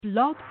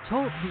Blog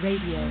Talk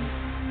Radio.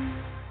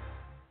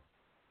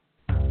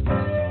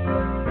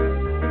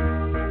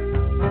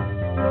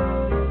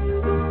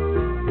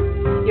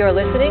 You're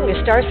listening to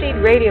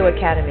Starseed Radio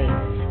Academy,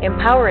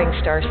 empowering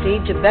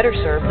Starseed to better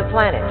serve the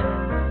planet.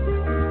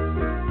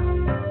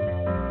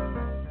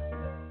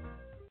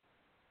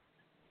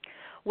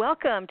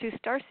 Welcome to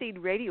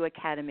Starseed Radio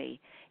Academy.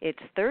 It's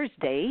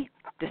Thursday,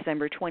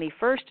 December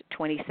 21st,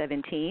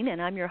 2017,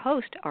 and I'm your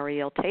host,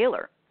 Ariel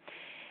Taylor.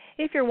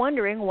 If you're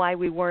wondering why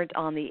we weren't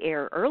on the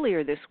air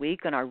earlier this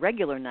week on our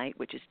regular night,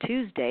 which is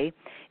Tuesday,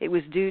 it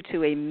was due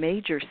to a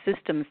major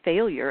system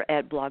failure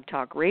at Blog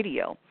Talk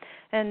Radio.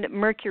 And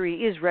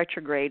Mercury is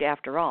retrograde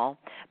after all,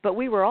 but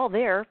we were all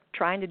there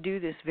trying to do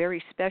this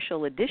very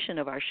special edition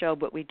of our show,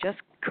 but we just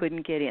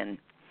couldn't get in.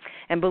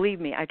 And believe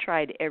me, I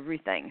tried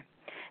everything.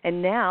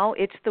 And now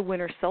it's the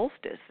winter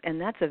solstice, and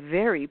that's a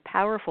very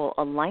powerful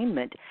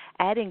alignment,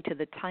 adding to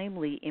the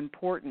timely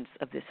importance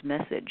of this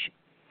message.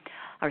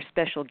 Our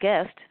special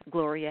guest,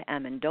 Gloria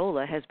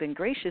Amendola, has been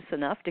gracious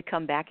enough to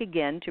come back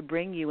again to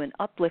bring you an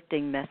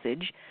uplifting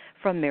message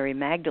from Mary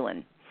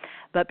Magdalene.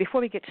 But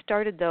before we get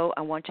started, though,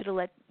 I want you to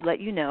let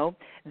you know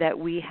that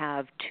we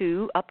have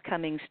two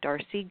upcoming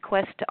Starseed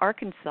quests to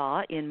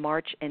Arkansas in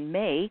March and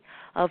May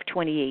of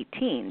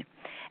 2018.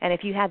 And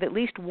if you have at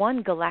least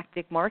one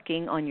galactic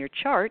marking on your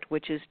chart,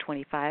 which is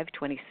 25,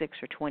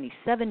 26, or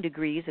 27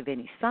 degrees of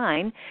any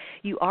sign,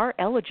 you are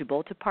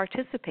eligible to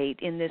participate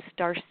in this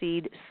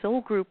Starseed Soul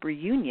Group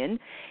reunion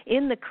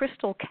in the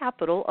crystal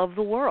capital of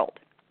the world.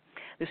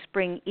 The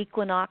spring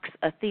equinox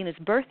Athena's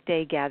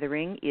birthday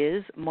gathering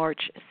is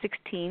March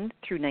 16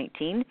 through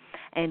 19,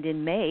 and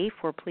in May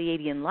for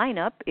Pleiadian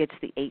lineup, it's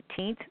the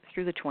 18th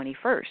through the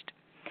 21st.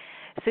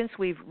 Since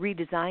we've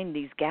redesigned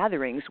these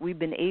gatherings, we've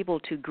been able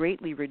to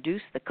greatly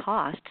reduce the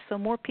cost so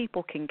more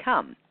people can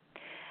come.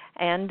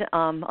 And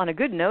on a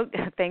good note,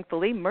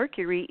 thankfully,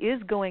 Mercury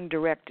is going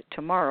direct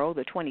tomorrow,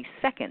 the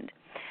 22nd.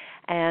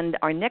 And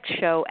our next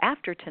show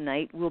after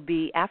tonight will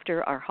be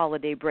after our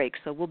holiday break.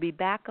 So we'll be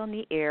back on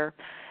the air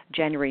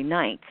January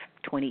 9th,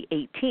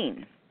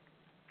 2018.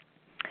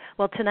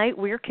 Well, tonight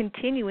we're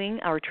continuing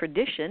our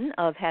tradition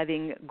of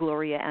having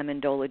Gloria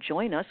Amendola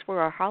join us for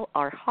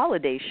our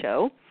holiday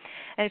show.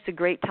 And it's a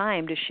great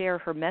time to share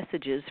her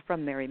messages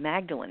from Mary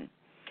Magdalene.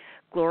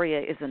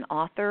 Gloria is an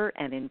author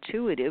and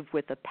intuitive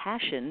with a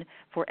passion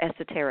for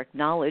esoteric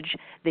knowledge,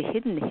 the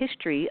hidden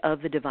history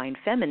of the divine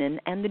feminine,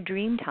 and the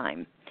dream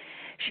time.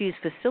 She's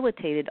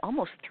facilitated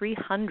almost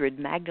 300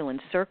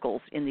 Magdalene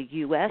circles in the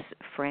U.S.,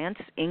 France,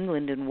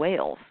 England, and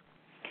Wales.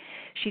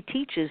 She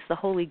teaches the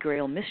Holy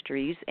Grail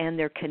mysteries and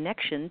their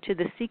connection to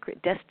the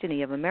secret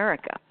destiny of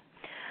America.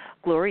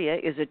 Gloria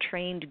is a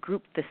trained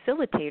group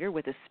facilitator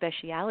with a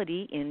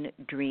specialty in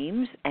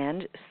dreams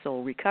and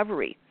soul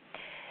recovery.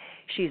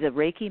 She's a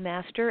Reiki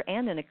master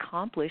and an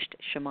accomplished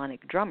shamanic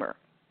drummer.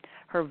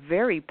 Her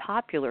very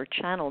popular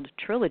channeled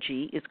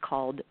trilogy is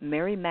called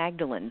Mary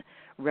Magdalene,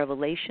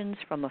 Revelations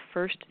from a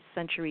First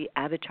Century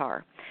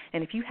Avatar.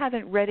 And if you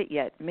haven't read it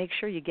yet, make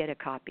sure you get a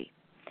copy.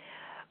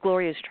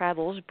 Gloria's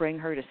travels bring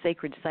her to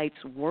sacred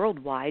sites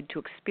worldwide to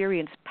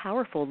experience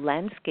powerful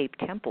landscape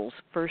temples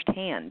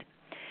firsthand.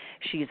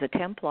 She's a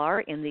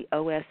Templar in the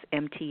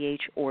OSMTH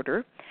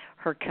order.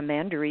 Her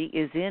commandery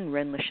is in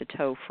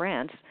Rennes-le-Château,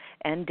 France,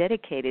 and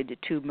dedicated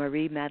to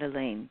Marie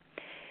Magdalene.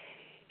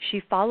 She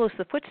follows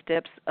the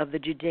footsteps of the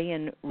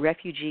Judean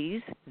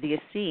refugees, the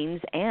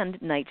Essenes,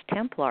 and Knights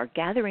Templar,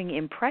 gathering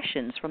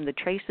impressions from the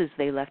traces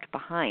they left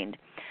behind.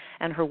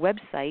 And her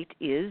website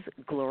is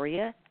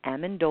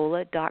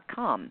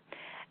gloriaamendola.com,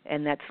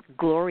 and that's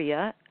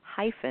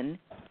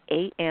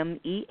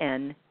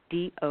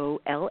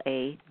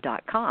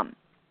Gloria-Amendola.com.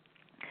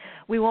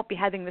 We won't be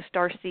having the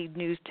Starseed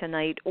news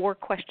tonight or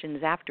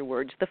questions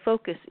afterwards. The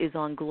focus is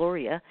on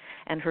Gloria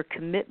and her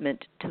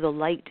commitment to the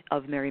light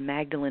of Mary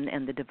Magdalene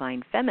and the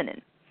Divine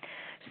Feminine.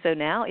 So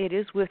now it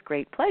is with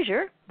great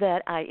pleasure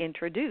that I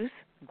introduce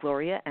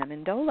Gloria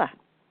Amendola.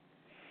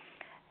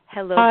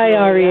 Hello, Hi,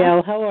 Gloria.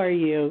 Ariel. How are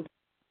you?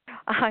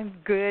 I'm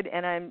good,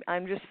 and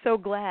I'm just so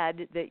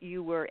glad that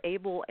you were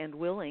able and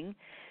willing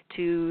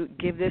to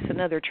give this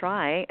another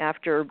try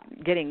after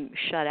getting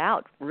shut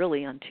out,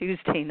 really, on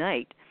Tuesday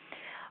night.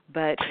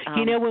 But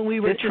when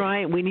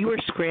when you were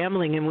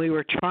scrambling and we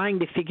were trying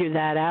to figure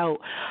that out,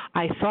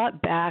 I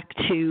thought back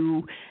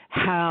to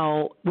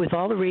how, with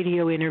all the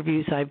radio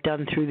interviews I've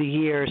done through the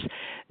years,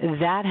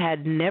 that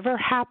had never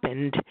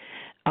happened.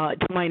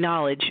 To my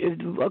knowledge,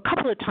 a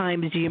couple of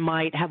times you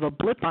might have a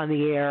blip on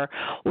the air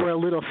or a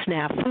little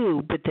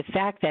snafu, but the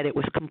fact that it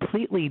was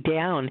completely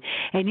down,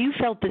 and you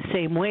felt the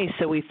same way,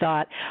 so we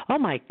thought, oh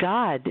my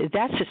God,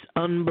 that's just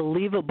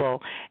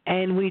unbelievable.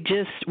 And we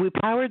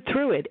powered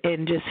through it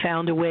and just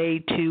found a way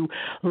to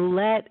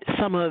let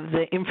some of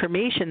the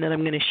information that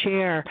I'm going to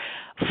share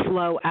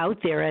flow out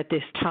there at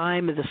this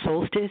time of the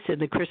solstice and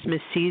the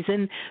Christmas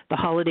season, the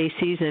holiday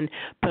season,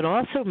 but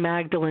also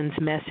Magdalene's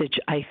message.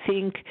 I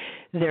think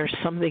there's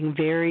something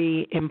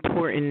very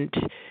important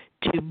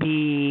to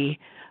be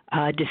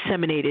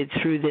disseminated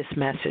through this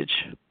message.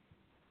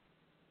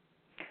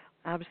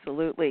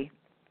 Absolutely.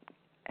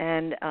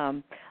 And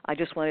I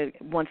just want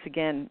to once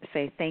again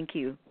say thank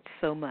you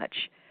so much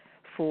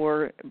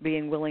for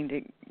being willing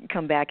to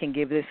come back and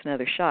give this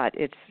another shot.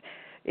 It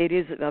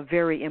is a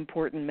very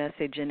important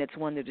message, and it's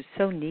one that is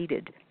so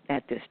needed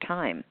at this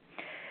time.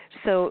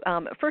 So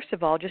first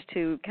of all, just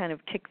to kind of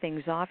kick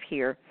things off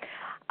here,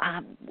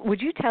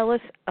 would you tell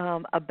us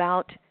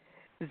about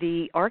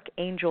the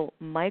Archangel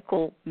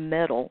Michael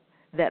medal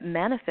that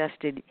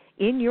manifested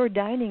in your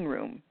dining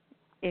room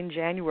in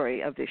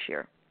January of this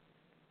year?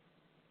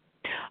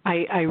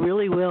 I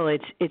really will.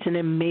 It's an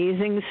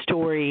amazing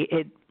story.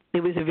 It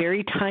was a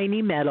very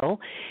tiny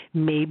medal,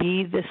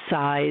 maybe the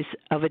size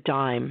of a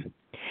dime.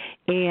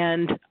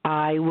 And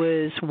I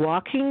was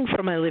walking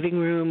from my living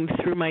room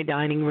through my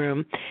dining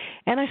room,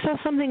 and I saw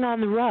something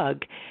on the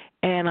rug.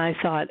 And I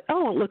thought,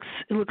 oh, it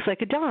looks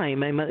like a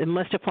dime. It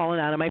must have fallen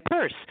out of my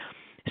purse.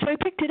 So I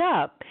picked it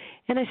up,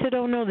 and I said,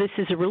 oh, no, this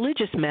is a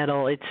religious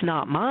medal. It's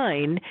not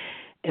mine.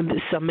 And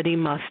somebody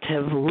must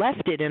have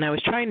left it, and I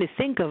was trying to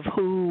think of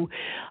who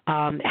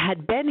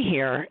had been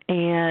here.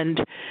 And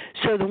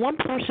so the one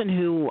person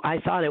who I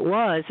thought it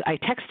was, I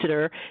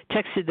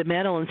texted the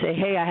medal and say,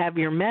 hey, I have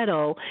your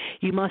medal.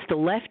 You must have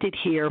left it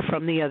here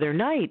from the other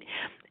night.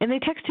 And they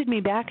texted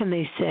me back, and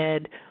they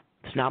said,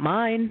 it's not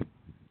mine.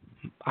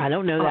 I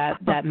don't know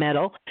that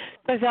medal.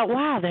 So I thought,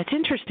 wow, that's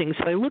interesting.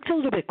 So I looked a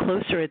little bit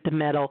closer at the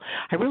medal.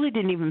 I really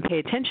didn't even pay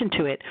attention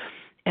to it.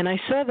 And I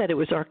saw that it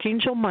was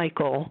Archangel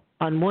Michael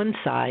on one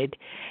side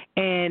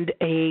and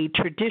a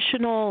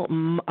traditional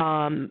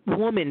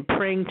woman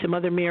praying to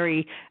Mother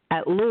Mary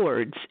at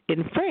Lourdes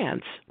in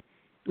France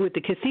with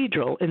the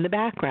cathedral in the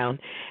background.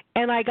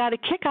 And I got a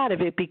kick out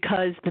of it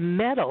because the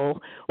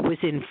medal was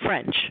in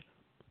French.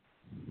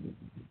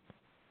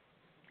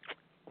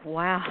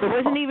 Wow. It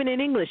wasn't even in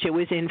English. It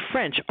was in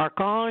French,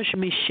 Archange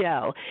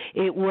Michel.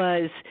 It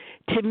was,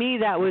 to me,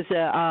 that was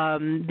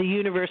the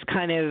universe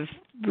kind of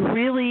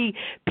really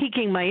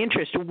piquing my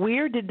interest.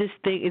 Where did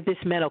this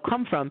medal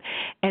come from?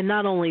 And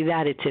not only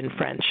that, it's in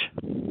French.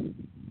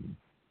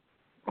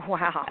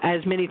 Wow.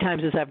 As many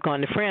times as I've gone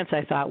to France,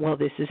 I thought, well,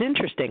 this is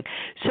interesting.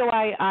 So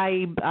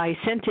I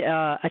sent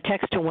a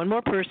text to one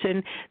more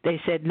person. They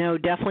said, no,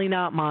 definitely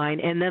not mine.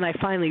 And then I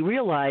finally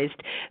realized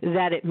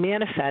that it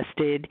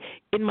manifested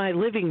in my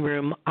living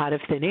room out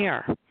of thin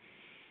air.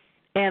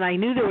 And I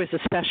knew there was a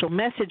special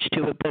message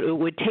to it, but it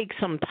would take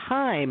some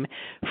time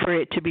for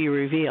it to be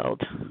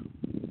revealed.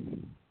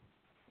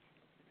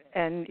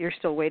 And you're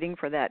still waiting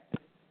for that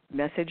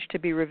message to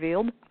be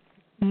revealed?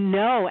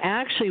 No,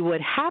 actually what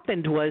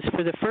happened was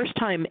for the first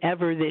time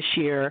ever this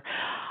year,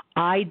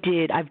 I've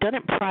done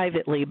it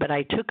privately, but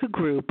I took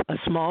a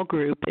small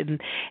group,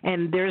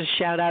 and there's a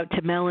shout out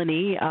to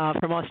Melanie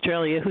from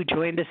Australia who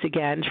joined us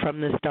again from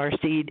the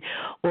Starseed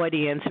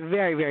audience, a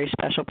very, very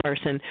special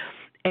person.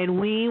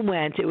 And we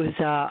went, it was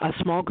a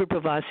small group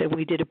of us, and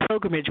we did a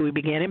pilgrimage. We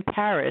began in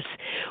Paris.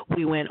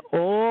 We went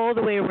all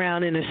the way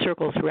around in a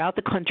circle throughout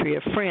the country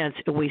of France,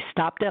 and we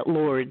stopped at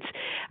Lourdes.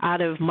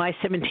 Out of my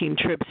 17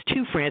 trips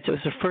to France, it was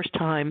the first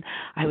time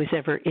I was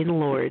ever in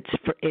Lourdes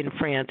in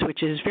France,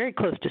 which is very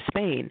close to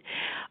Spain.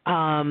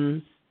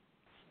 And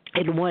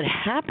what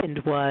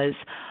happened was,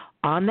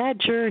 on that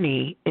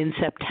journey in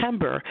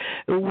September,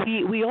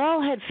 we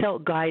all had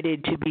felt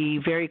guided to be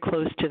very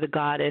close to the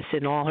goddess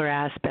in all her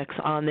aspects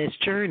on this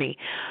journey.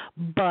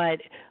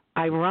 But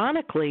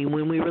ironically,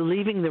 when we were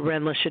leaving the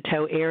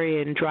Rennes-le-Château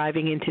area and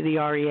driving into the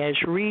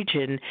Ariège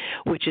region,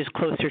 which is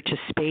closer to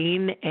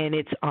Spain, and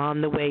it's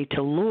on the way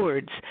to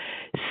Lourdes,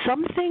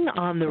 something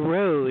on the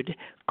road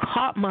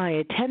caught my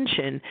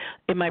attention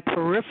in my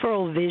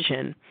peripheral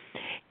vision.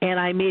 And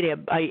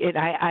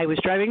I was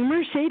driving a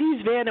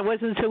Mercedes van. It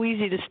wasn't so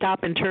easy to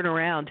stop and turn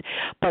around.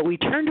 But we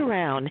turned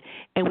around,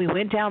 and we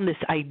went down this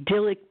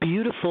idyllic,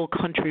 beautiful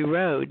country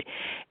road.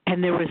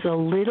 And there was a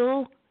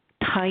little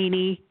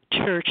tiny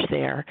church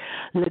there,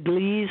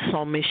 l'Église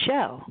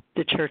Saint-Michel,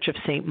 the Church of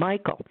St.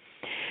 Michael.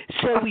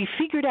 So we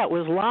figured out, it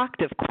was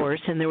locked, of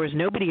course, and there was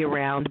nobody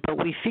around,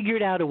 but we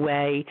figured out a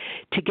way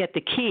to get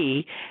the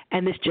key,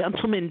 and this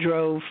gentleman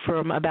drove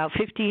from about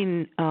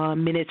 15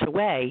 minutes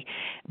away,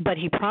 but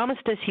he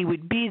promised us he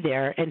would be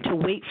there and to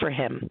wait for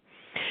him.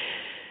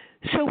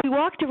 So we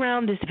walked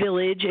around this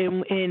village,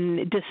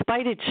 and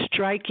despite its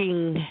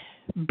striking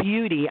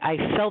beauty, I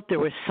felt there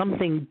was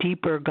something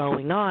deeper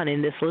going on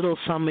in this little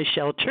Saint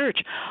Michel church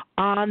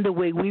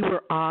we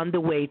were on the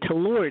way to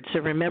Lourdes. So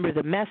remember,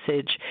 the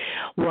message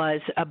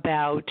was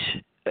about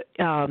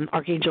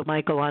Archangel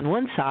Michael on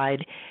one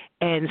side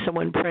and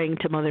someone praying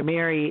to Mother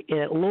Mary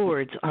at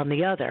Lourdes on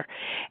the other.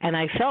 And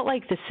I felt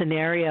like the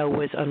scenario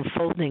was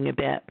unfolding a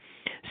bit.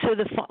 So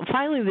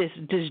finally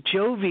this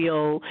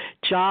jovial,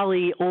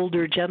 jolly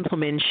older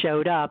gentleman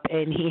showed up,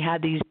 and he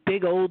had these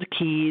big old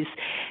keys,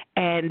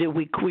 and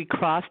we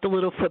crossed a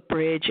little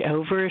footbridge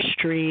over a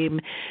stream,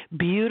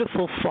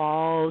 beautiful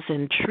falls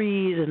and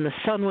trees, and the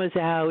sun was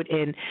out,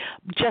 and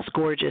just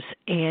gorgeous.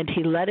 And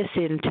he led us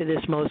into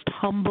this most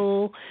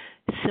humble,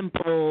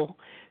 simple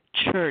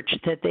church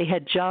that they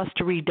had just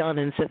redone,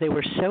 and so they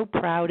were so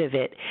proud of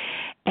it.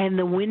 And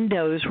the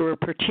windows were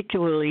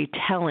particularly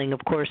telling. Of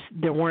course,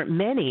 there weren't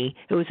many.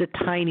 It was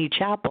a tiny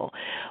chapel,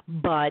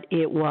 but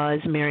it was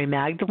Mary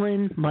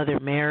Magdalene, Mother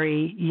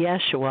Mary,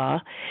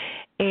 Yeshua,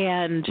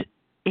 and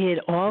it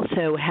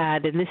also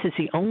had, and this is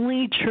the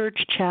only church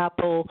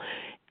chapel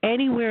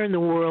anywhere in the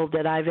world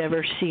that I've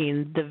ever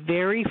seen, the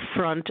very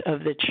front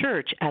of the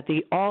church at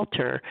the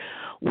altar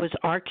was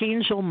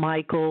Archangel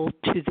Michael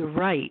to the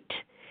right,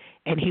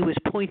 and he was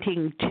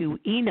pointing to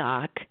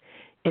Enoch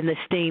in the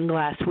stained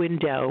glass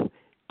window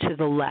to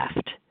the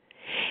left.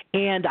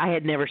 And I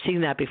had never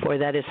seen that before.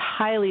 That is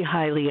highly,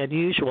 highly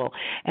unusual.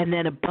 And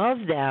then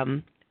above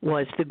them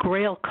was the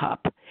Grail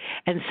Cup.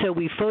 And so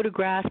we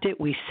photographed it.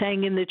 We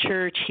sang in the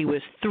church. He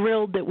was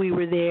thrilled that we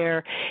were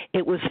there.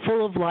 It was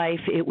full of life.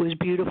 It was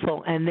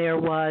beautiful. And there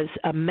was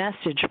a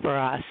message for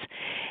us.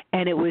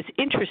 And it was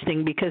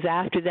interesting because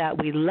after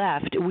that we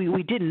left.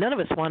 We didn't. None of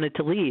us wanted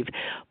to leave,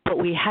 but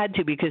we had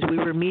to because we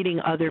were meeting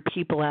other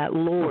people at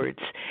Lourdes.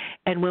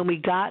 And when we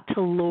got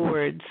to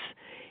Lourdes,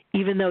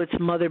 even though it's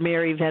Mother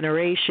Mary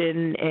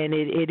veneration and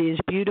it is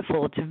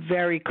beautiful, it's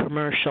very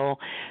commercial,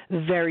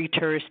 very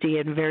touristy,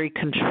 and very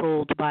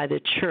controlled by the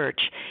church.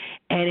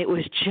 And it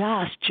was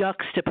just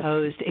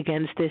juxtaposed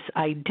against this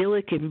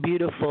idyllic and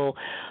beautiful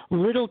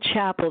little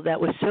chapel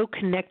that was so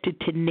connected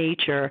to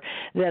nature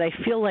that I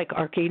feel like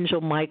Archangel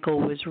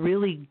Michael was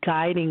really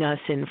guiding us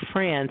in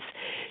France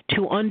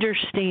to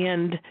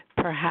understand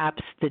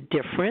perhaps the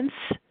difference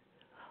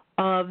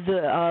of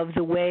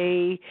the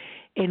way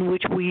in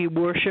which we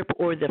worship,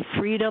 or the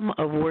freedom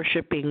of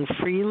worshiping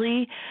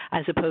freely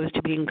as opposed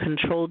to being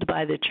controlled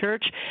by the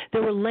church.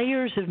 There were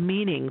layers of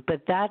meaning,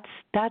 but that's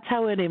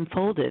how it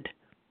unfolded.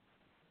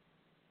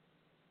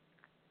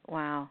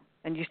 Wow.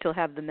 And you still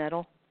have the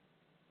medal?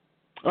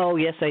 Oh,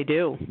 yes, I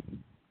do.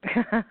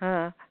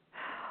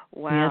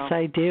 Wow. Yes,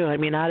 I do. I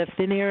mean, out of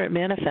thin air it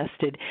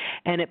manifested,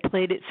 and it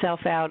played itself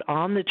out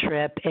on the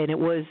trip, and it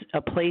was a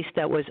place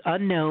that was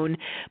unknown,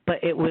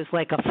 but it was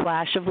like a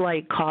flash of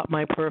light caught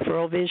my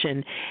peripheral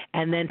vision.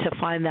 And then to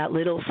find that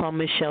little Saint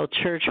Michel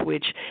church,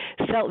 which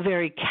felt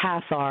very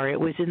Cathar. It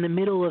was in the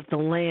middle of the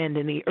land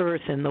and the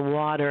earth and the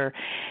water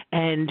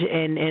and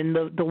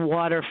the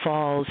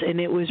waterfalls, and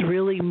it was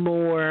really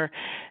more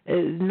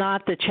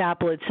not the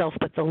chapel itself,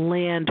 but the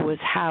land was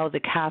how the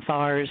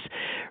Cathars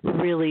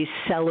really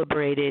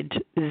celebrated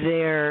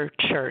their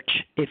church,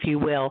 if you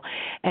will.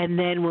 And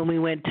then when we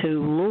went to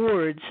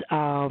Lourdes,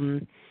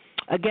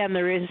 again,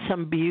 there is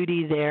some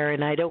beauty there,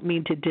 and I don't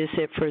mean to diss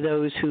it for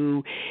those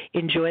who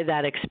enjoy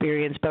that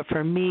experience, but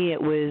for me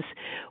it was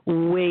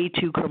way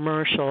too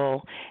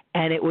commercial,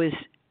 and it was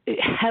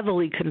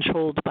heavily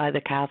controlled by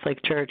the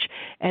Catholic Church,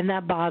 and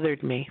that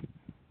bothered me.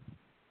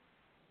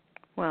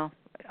 Well,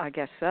 I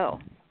guess so.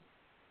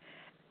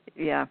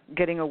 Yeah,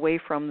 getting away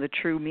from the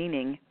true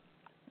meaning.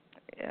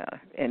 Yeah,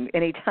 and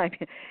anytime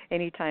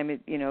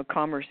it,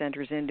 commerce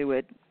enters into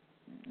it,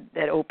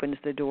 that opens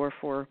the door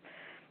for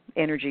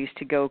energies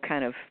to go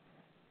kind of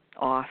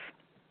off.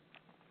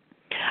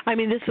 I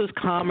mean, this was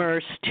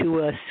commerce to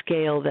a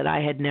scale that I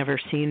had never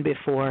seen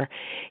before.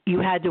 You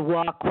had to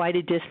walk quite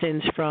a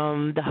distance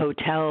from the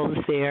hotels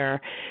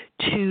there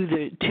to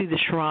the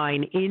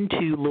shrine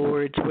into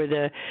Lourdes, where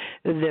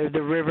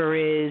the river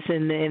is,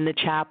 and the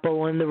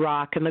chapel and the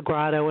rock and the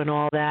grotto and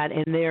all that.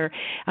 And there,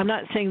 I'm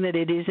not saying that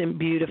it isn't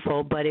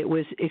beautiful, but it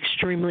was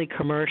extremely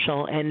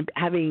commercial. And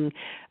having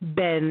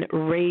been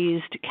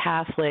raised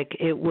Catholic,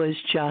 it was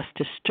just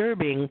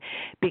disturbing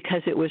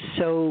because it was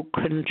so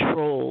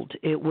controlled.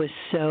 It was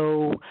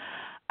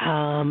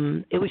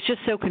just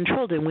so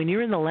controlled. And when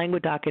you're in the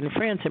Languedoc in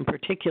France in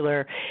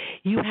particular,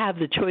 you have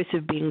the choice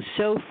of being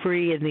so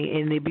free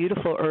in the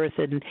beautiful earth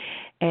and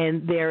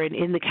there and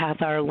in the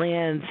Cathar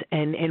lands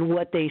and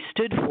what they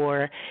stood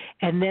for.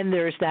 And then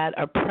there's that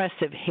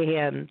oppressive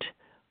hand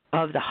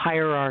of the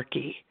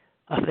hierarchy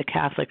of the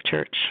Catholic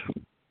Church.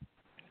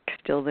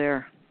 Still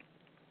there.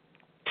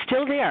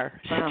 Still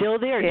there. Wow. Still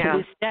there Yeah. to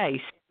this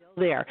day.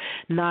 There.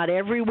 Not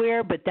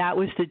everywhere, but that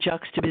was the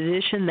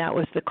juxtaposition, that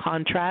was the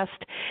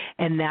contrast,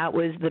 and that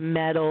was the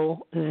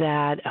medal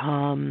that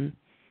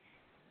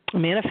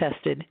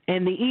manifested.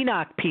 And the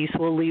Enoch piece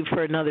we'll leave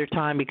for another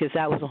time because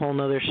that was a whole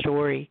other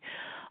story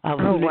of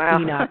who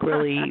Enoch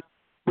really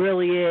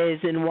is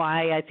and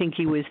why I think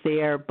he was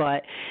there.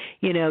 But,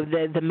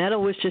 the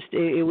medal was just,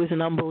 it was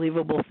an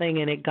unbelievable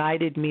thing, and it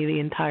guided me the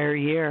entire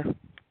year.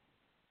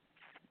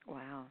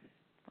 Wow.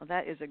 Well,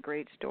 that is a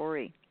great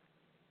story.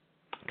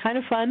 Kind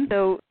of fun.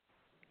 So,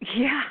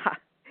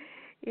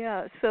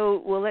 yeah.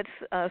 So, well, let's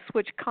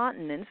switch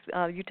continents.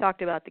 You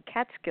talked about the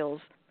Catskills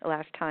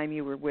last time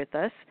you were with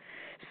us.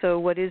 So,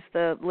 what is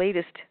the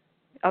latest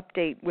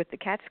update with the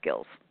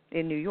Catskills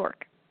in New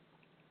York?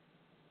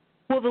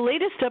 Well, the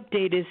latest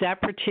update is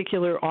that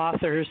particular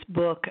author's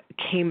book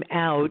came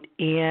out,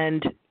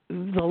 and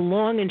the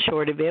long and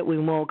short of it, we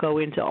won't go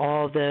into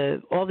all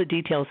the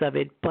details of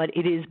it, but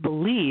it is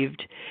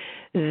believed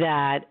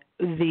that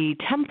the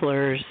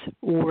Templars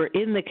were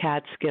in the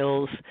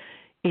Catskills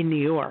in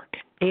New York.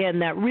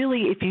 and that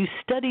really, if you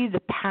study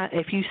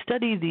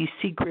the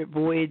secret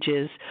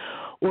voyages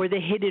or the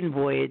hidden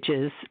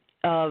voyages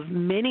of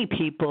many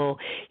people,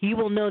 you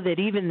will know that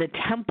even the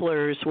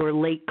Templars were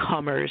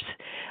latecomers.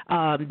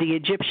 The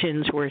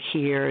Egyptians were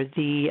here.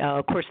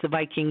 Of course, the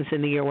Vikings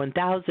in the year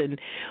 1000,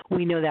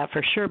 we know that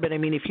for sure. But, I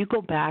mean, if you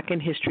go back in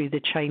history,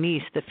 the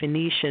Chinese, the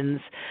Phoenicians,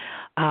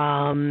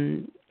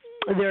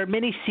 there are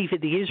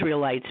the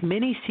Israelites,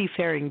 many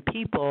seafaring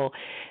people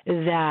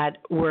that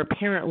were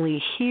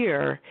apparently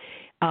here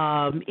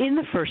in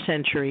the first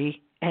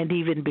century and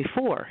even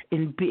before,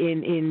 in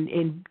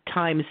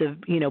times of,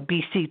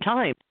 BC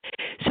time.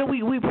 So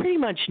we pretty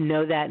much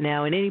know that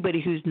now, and anybody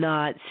who's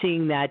not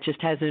seeing that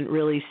just hasn't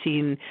really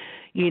seen,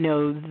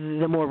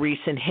 the more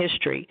recent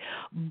history.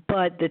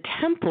 But the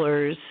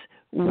Templars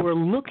were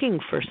looking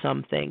for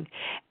something,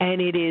 and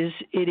it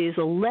is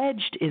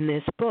alleged in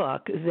this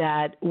book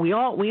that we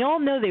all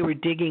know they were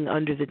digging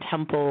under the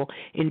temple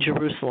in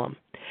Jerusalem.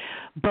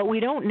 But we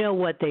don't know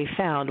what they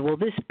found. Well,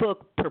 this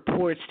book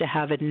purports to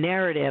have a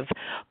narrative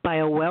by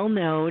a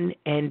well-known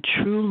and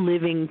true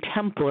living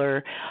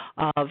Templar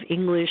of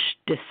English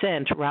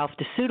descent, Ralph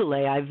de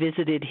Soudeley. I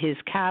visited his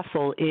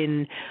castle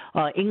in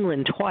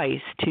England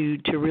twice to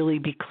really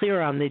be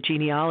clear on the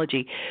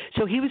genealogy.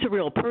 So he was a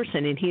real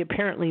person, and he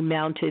apparently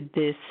mounted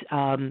this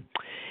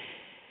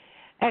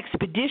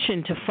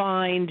expedition to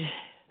find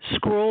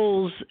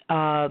scrolls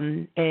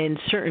and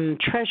certain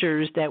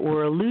treasures that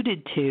were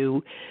alluded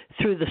to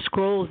through the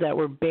scrolls that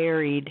were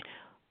buried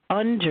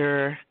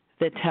under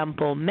the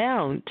Temple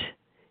Mount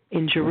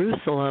in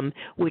Jerusalem,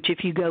 which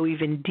if you go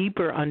even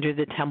deeper under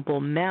the Temple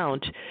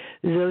Mount,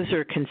 those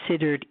are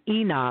considered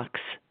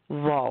Enoch's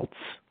vaults.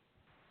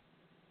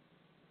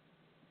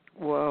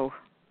 Whoa.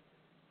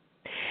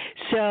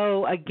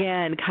 So,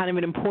 again, kind of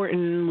an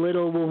important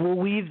we'll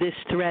weave this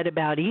thread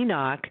about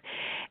Enoch.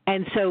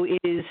 And so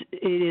it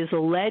is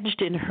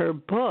alleged in her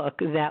book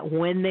that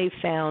when they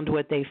found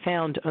what they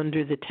found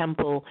under the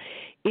temple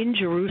in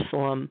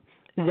Jerusalem,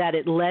 that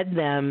it led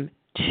them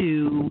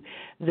to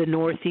the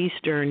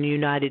northeastern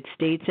United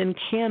States and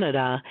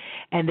Canada,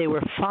 and they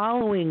were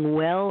following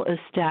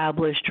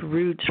well-established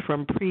routes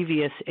from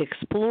previous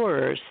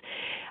explorers.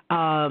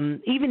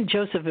 Even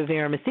Joseph of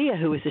Arimathea,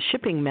 who was a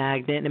shipping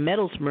magnate and a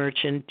metals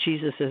merchant,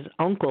 Jesus'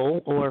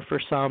 uncle, or for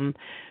some,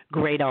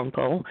 great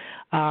uncle,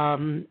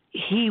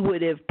 he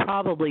would have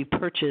probably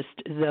purchased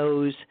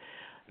those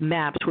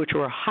maps, which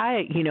were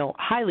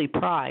highly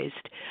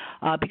prized,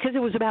 because it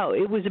was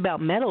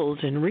about metals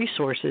and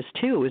resources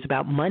too. It was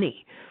about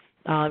money.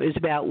 It was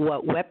about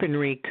what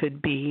weaponry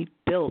could be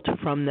built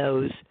from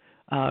those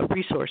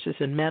resources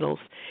and metals.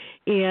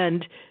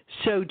 And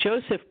so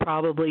Joseph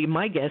probably,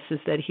 my guess is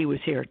that he was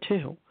here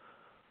too.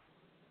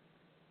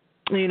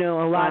 A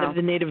lot of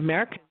the Native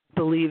Americans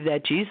believe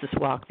that Jesus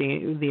walked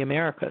the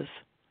Americas.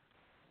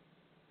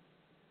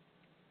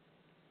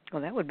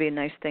 Well, that would be a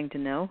nice thing to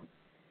know.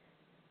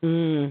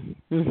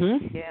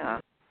 Mm-hmm. Yeah.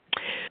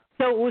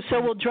 So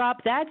we'll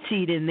drop that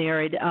seed in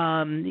there.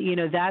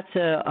 That's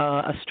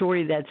a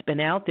story that's been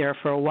out there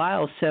for a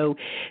while. So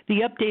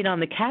the update on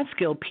the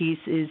Catskill piece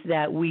is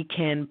that we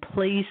can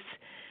place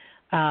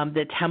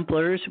the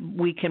Templars,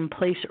 we can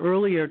place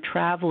earlier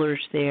travelers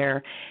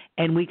there,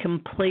 and we can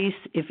place,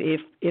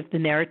 if the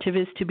narrative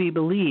is to be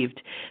believed,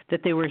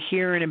 that they were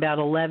here in about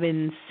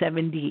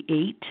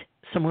 1178,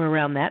 somewhere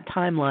around that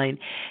timeline,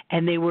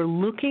 and they were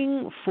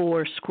looking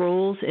for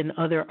scrolls and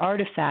other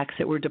artifacts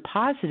that were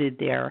deposited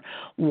there.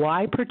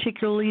 Why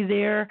particularly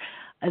there?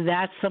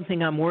 That's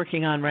something I'm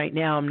working on right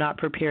now. I'm not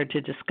prepared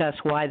to discuss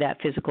why that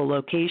physical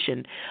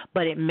location,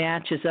 but it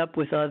matches up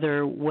with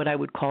other what I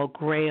would call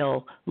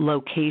Grail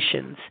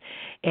locations.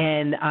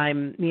 And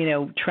I'm,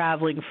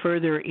 traveling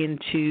further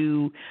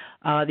into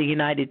the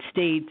United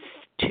States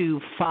to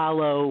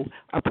follow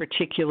a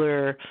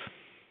particular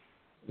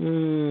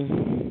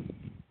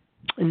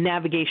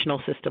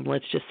navigational system,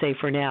 let's just say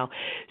for now.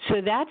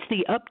 So that's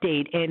the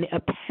update, and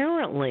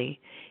apparently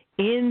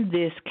in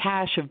this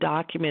cache of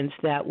documents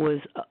that was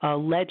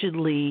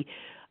allegedly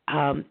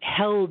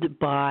held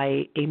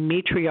by a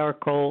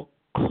matriarchal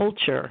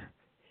culture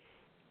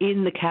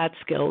in the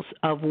Catskills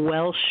of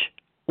Welsh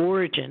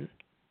origin,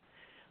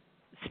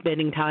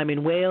 spending time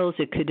in Wales.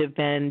 It could have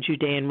been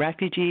Judean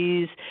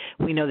refugees.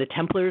 We know the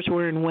Templars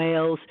were in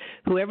Wales.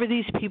 Whoever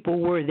these people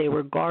were, they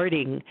were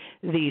guarding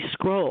these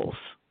scrolls.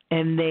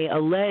 And they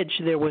allege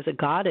there was a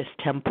goddess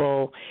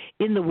temple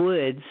in the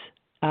woods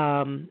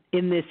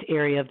in this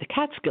area of the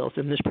Catskills,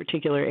 in this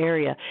particular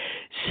area.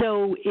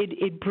 So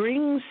it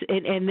brings,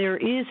 and there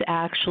is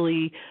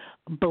actually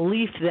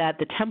belief that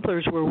the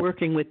Templars were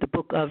working with the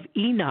Book of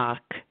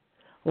Enoch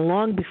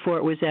long before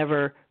it was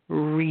ever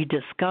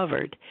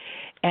rediscovered,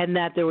 and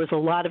that there was a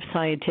lot of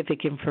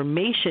scientific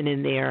information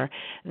in there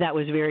that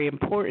was very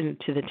important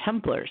to the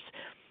Templars.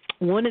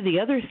 One of the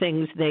other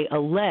things they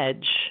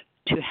allege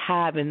to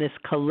have in this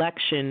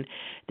collection,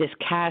 this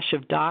cache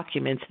of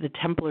documents the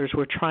Templars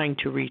were trying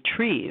to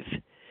retrieve.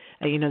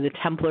 The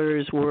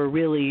Templars were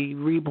really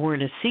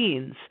reborn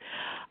Essenes,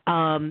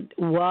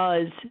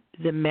 was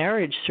the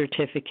marriage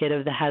certificate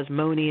of the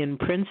Hasmonean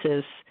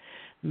princess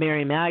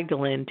Mary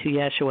Magdalene to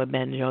Yeshua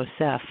ben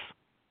Joseph.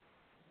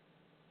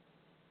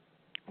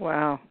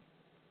 Wow.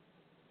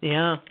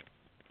 Yeah.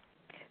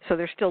 So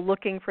they're still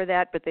looking for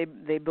that, but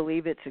they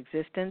believe its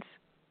existence?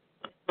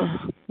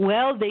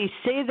 Well, they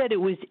say that it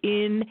was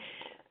in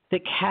the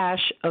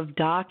cache of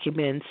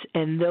documents,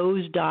 and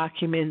those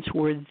documents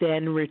were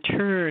then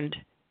returned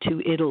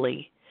to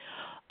Italy.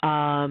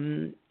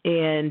 And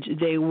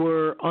they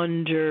were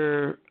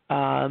under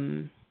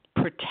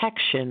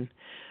protection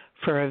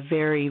for a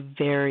very,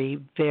 very,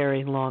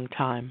 very long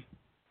time.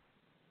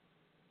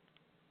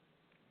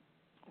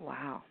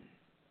 Wow.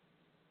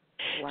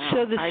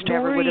 So the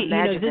story,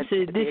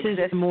 this is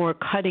more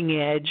cutting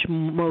edge,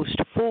 most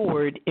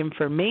forward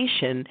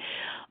information,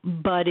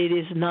 but it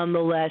is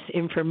nonetheless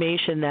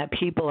information that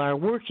people are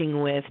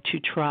working with to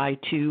try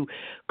to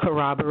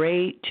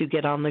corroborate, to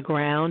get on the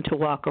ground, to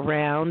walk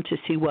around, to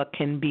see what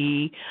can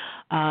be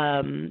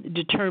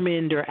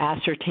determined or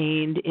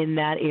ascertained in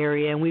that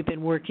area. And we've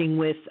been working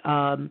with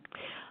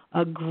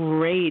a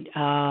great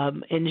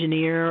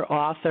engineer,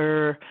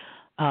 author,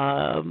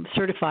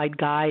 certified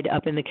guide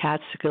up in the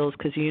Catskills,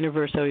 because the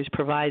universe always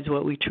provides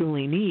what we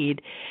truly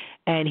need,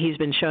 and he's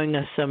been showing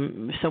us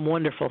some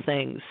wonderful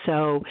things.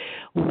 So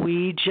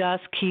we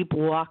just keep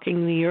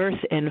walking the earth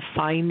and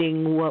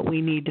finding what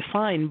we need to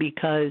find,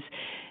 because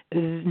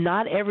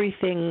not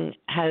everything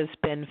has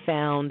been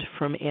found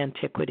from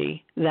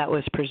antiquity that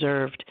was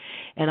preserved,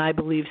 and I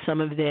believe some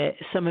of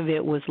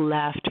it was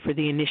left for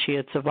the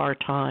initiates of our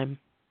time.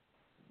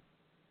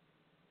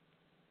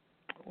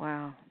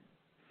 Wow.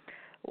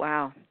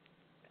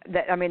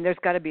 There's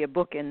got to be a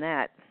book in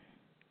that.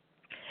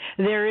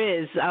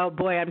 There is. Oh,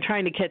 boy, I'm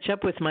trying to catch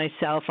up with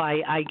myself.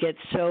 I get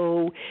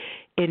so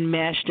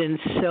enmeshed and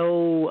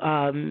so,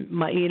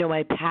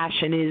 my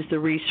passion is the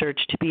research,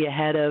 to be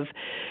ahead of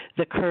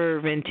the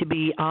curve and to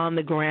be on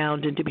the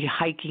ground and to be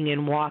hiking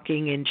and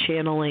walking and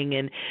channeling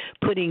and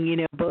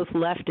putting, both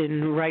left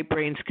and right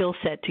brain skill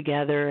set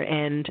together.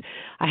 And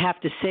I have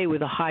to say,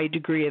 with a high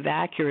degree of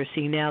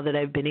accuracy, now that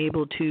I've been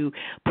able to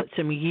put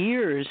some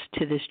years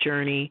to this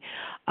journey,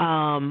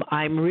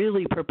 I'm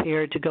really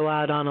prepared to go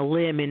out on a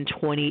limb in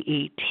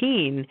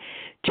 2018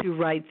 to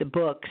write the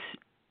books,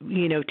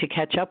 to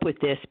catch up with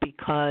this,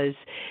 because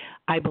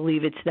I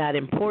believe it's that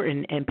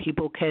important, and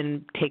people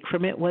can take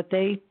from it what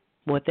they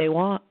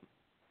want.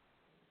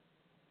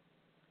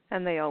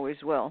 And they always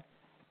will.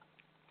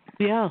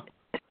 Yeah.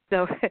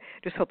 So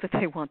just hope that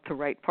they want the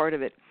right part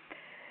of it.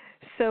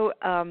 So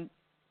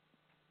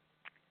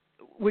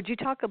would you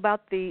talk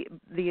about the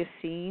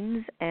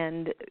Essenes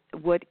and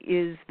what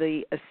is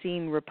the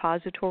Essene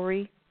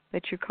repository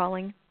that you're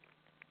calling?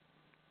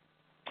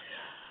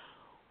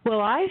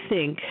 Well, I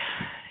think,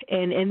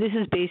 and this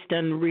is based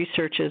on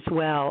research as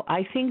well,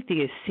 I think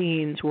the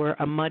Essenes were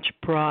a much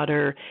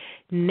broader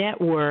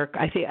network.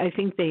 I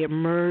think they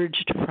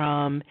emerged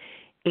from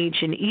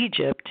ancient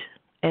Egypt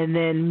and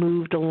then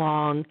moved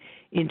along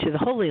into the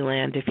Holy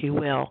Land, if you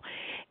will.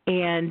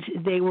 And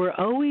they were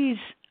always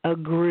a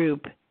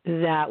group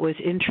that was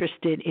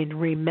interested in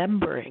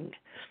remembering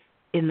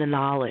in the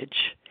knowledge.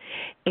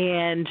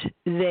 And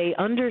they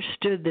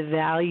understood the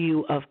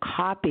value of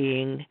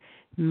copying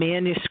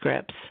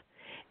manuscripts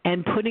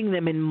and putting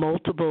them in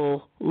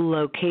multiple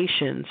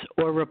locations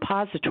or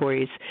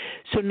repositories.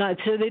 So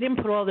they didn't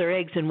put all their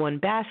eggs in one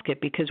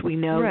basket, because we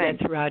know that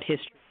throughout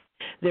history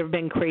there have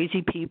been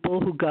crazy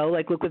people who go,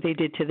 like, look what they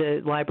did to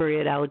the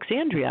library at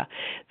Alexandria.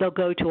 They'll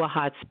go to a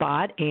hot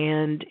spot,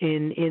 and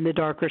in the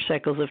darker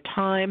cycles of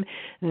time,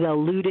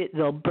 they'll loot it,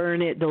 they'll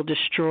burn it, they'll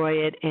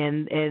destroy it,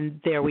 and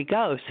there we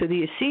go. So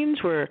the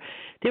Essenes were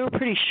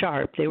pretty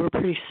sharp, they were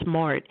pretty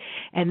smart,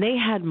 and they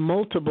had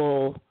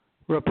multiple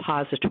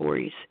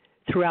repositories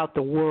throughout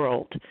the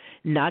world,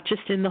 not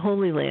just in the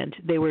Holy Land.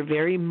 They were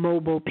very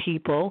mobile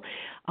people.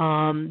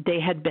 They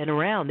had been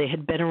around. They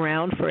had been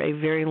around for a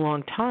very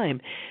long time.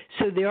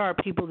 So there are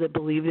people that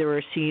believe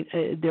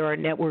there are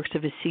networks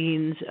of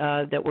Essenes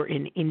that were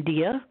in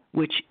India,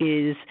 which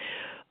is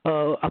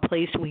a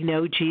place we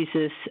know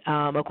Jesus,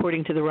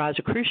 according to the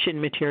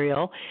Rosicrucian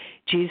material,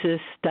 Jesus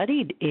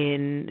studied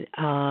in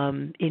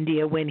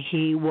India when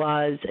he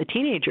was a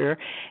teenager,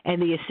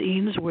 and the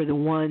Essenes were the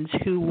ones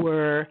who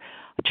were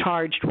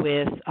charged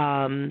with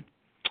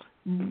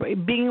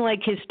being like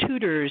his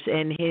tutors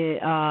and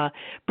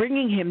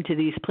bringing him to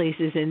these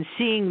places and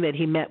seeing that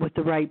he met with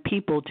the right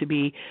people to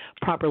be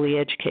properly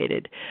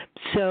educated.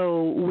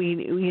 So we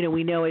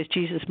know as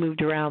Jesus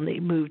moved around, they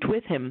moved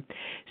with him.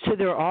 So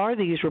there are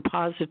these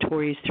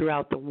repositories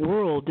throughout the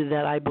world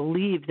that I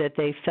believe that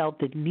they felt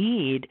the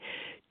need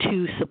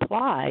to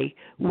supply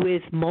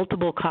with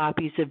multiple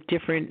copies of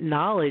different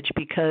knowledge,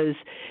 because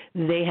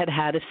they had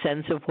had a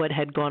sense of what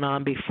had gone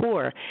on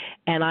before.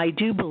 And I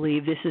do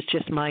believe, this is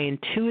just my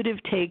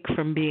intuitive take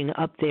from being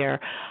up there,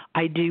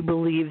 I do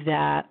believe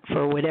that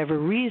for whatever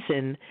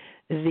reason,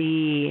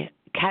 the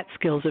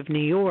Catskills of New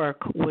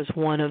York was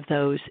one of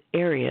those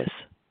areas.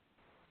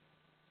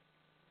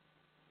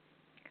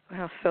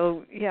 Well,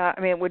 so, yeah,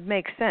 it would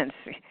make sense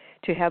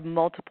to have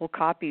multiple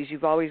copies.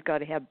 You've always got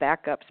to have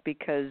backups,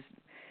 because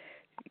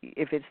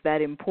if it's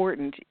that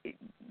important,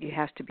 it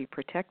has to be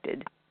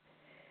protected.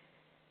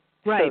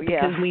 Right, so,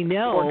 because we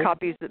know more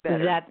copies the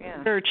better. that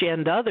Church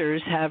and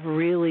others have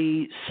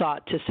really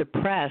sought to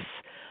suppress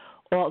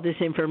all this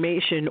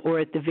information, or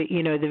at the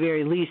the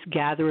very least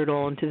gather it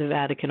all into the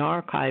Vatican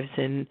archives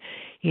and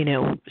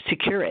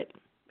secure it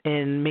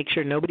and make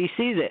sure nobody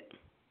sees it.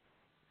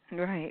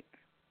 Right.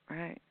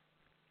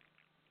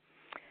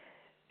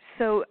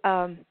 So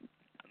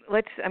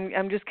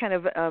I'm just kind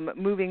of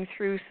moving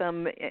through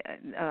some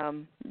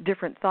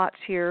different thoughts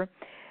here.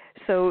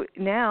 So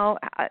now,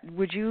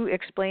 would you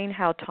explain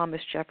how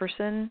Thomas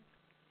Jefferson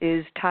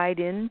is tied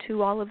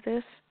into all of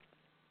this?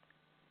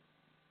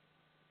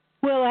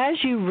 Well, as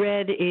you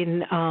read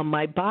in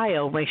my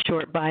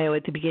short bio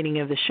at the beginning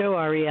of the show,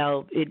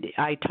 Ariel,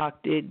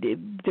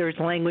 there's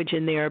language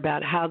in there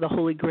about how the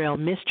Holy Grail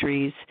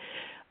mysteries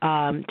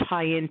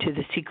tie into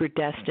the secret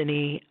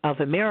destiny of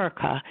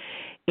America.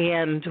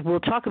 And we'll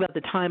talk about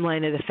the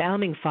timeline of the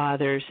Founding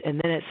Fathers, and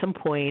then at some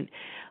point,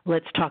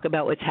 let's talk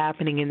about what's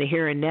happening in the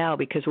here and now,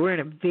 because we're in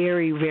a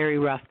very, very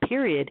rough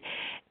period,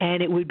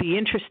 and it would be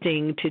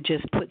interesting to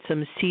just put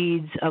some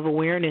seeds of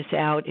awareness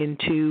out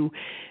into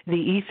the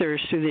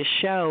ethers through this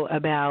show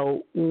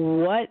about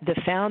what the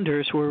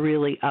founders were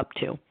really up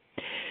to.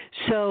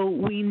 So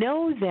we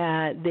know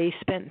that they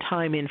spent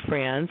time in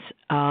France.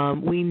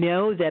 We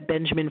know that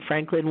Benjamin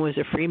Franklin was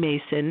a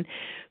Freemason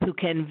who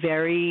can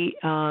through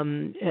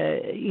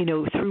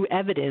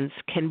evidence,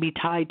 can be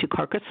tied to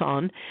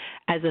Carcassonne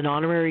as an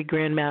honorary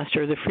Grand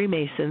Master of the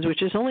Freemasons,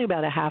 which is only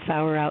about a half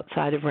hour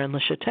outside of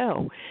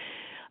Rennes-le-Château.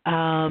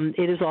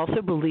 It is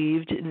also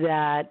believed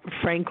that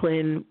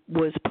Franklin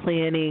was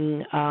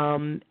planning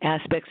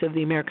aspects of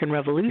the American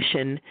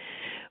Revolution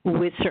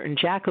with certain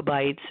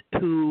Jacobites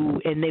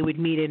and they would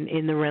meet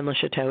in the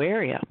Rennes-le-Château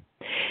area.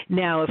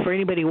 Now, for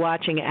anybody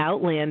watching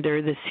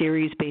Outlander, the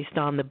series based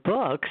on the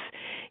books,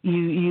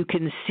 you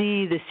can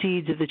see the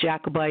seeds of the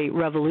Jacobite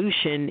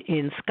Revolution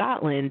in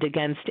Scotland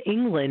against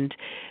England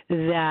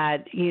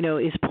that,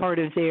 is part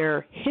of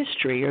their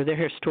history or their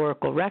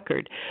historical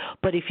record.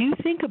 But if you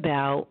think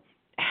about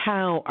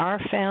how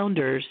our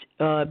founders,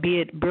 be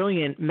it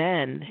brilliant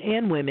men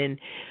and women,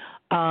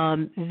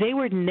 they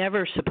were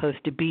never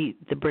supposed to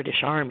beat the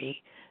British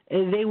Army.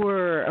 They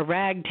were a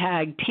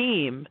ragtag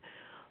team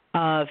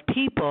of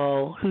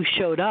people who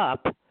showed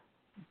up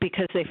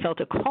because they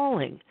felt a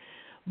calling.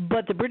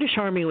 But the British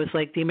Army was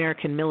like the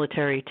American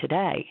military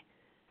today.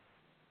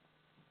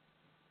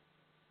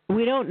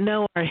 We don't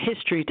know our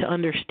history to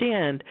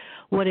understand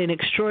what an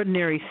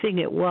extraordinary thing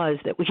it was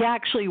that we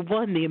actually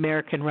won the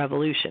American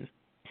Revolution.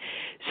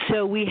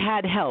 So we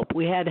had help.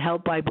 We had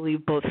help, I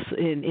believe, both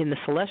in the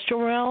celestial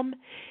realm,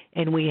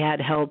 and we had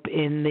help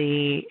in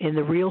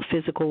the real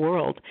physical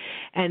world.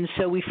 And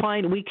so we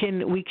find we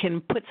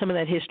can put some of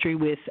that history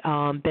with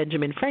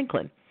Benjamin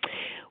Franklin.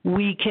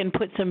 We can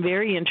put some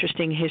very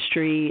interesting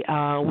history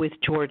with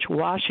George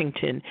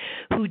Washington,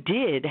 who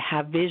did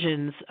have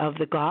visions of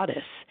the goddess,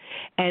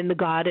 and the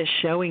goddess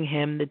showing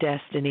him the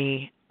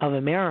destiny of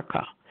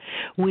America.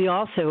 We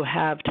also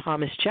have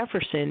Thomas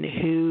Jefferson,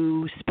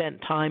 who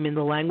spent time in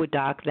the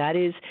Languedoc. That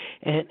is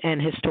an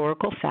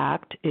historical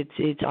fact.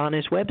 It's on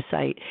his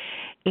website.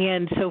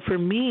 And so for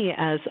me,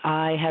 as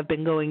I have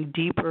been going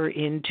deeper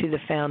into the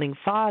Founding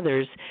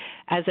Fathers,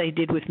 as I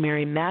did with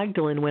Mary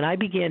Magdalene, when I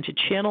began to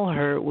channel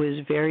her, it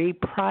was very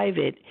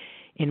private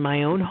in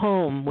my own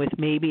home with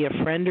maybe a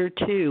friend or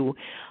two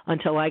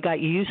until I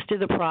got used to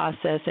the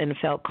process and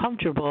felt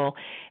comfortable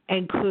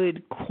and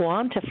could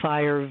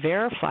quantify or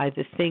verify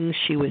the things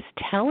she was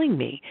telling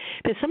me.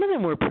 Because some of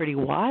them were pretty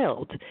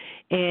wild.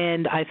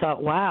 And I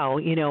thought, wow,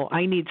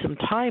 I need some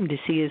time to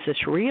see, is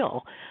this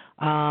real?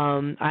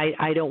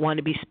 I don't want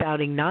to be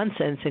spouting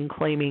nonsense and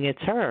claiming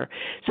it's her.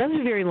 So that's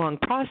a very long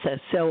process.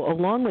 So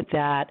along with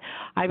that,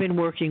 I've been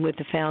working with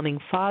the Founding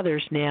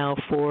Fathers now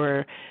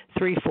for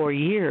 3-4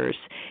 years,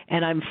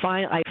 and I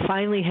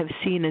finally have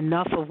seen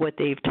enough of what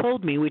they've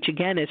told me, which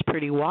again is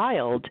pretty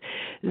wild,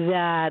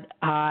 that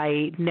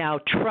I now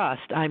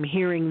trust I'm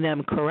hearing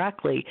them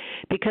correctly.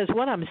 Because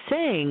what I'm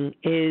saying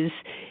is,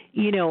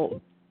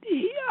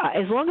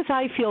 as long as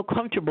I feel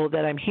comfortable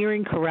that I'm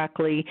hearing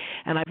correctly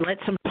and I've let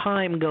some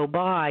time go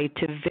by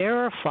to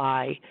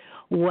verify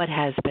what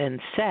has been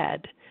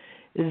said,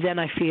 then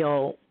I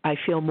feel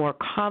more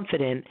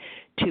confident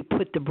to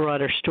put the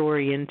broader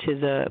story into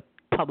the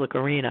public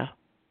arena.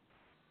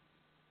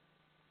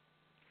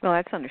 Well,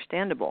 that's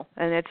understandable,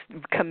 and it's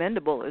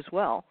commendable as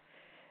well.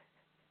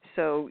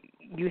 So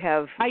you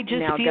have I just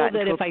now feel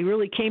that if I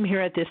really came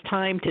here at this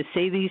time to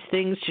say these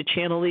things, to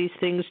channel these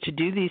things, to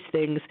do these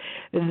things,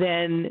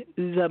 then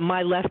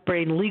my left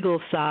brain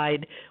legal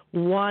side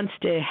wants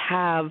to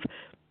have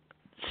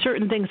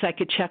certain things I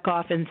could check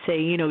off and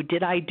say,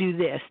 did I do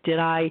this? Did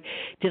I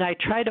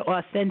try to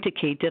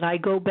authenticate? Did I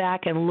go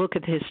back and look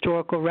at the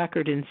historical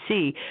record and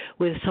see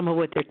with some of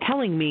what they're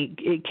telling me,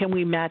 can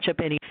we match up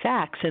any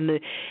facts? And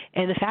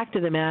the fact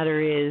of the matter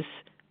is,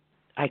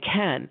 I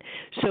can.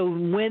 So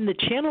when the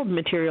channeled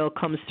material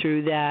comes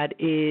through that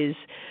is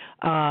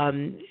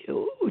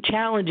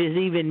challenges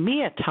even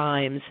me at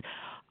times,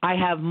 I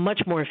have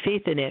much more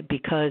faith in it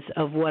because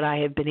of what I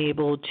have been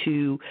able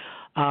to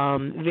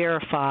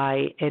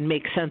verify and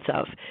make sense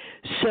of.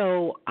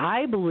 So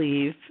I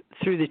believe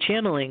through the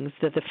channelings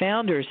that the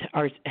founders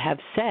have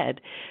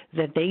said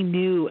that they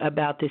knew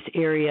about this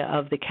area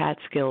of the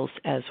Catskills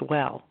as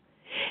well.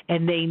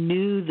 And they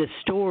knew the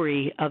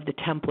story of the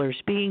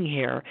Templars being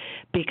here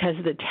because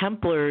the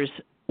Templars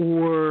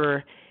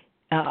were,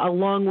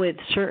 along with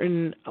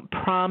certain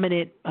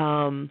prominent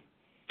and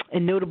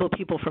notable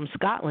people from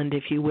Scotland,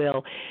 if you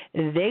will,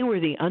 they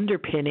were the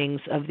underpinnings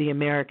of the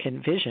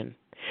American vision.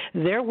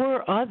 There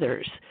were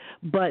others,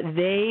 but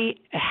they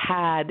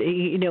had,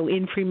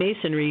 in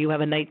Freemasonry, you have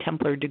a Knight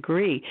Templar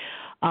degree.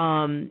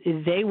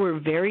 They were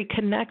very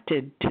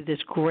connected to this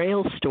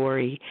Grail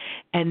story,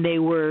 and they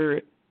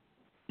knew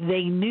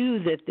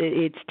that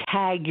it's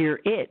tag you're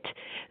it.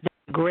 The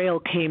Grail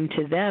came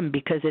to them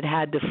because it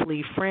had to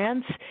flee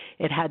France,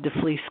 it had to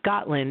flee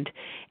Scotland,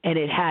 and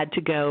it had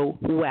to go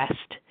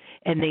west,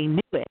 and they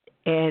knew it.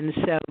 And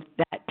so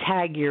that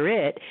tag you're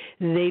it,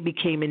 they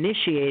became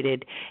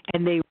initiated,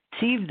 and they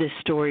received this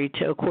story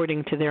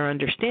according to their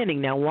understanding.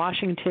 Now,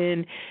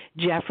 Washington,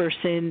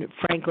 Jefferson,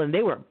 Franklin,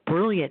 they were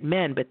brilliant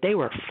men, but they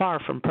were far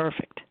from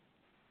perfect.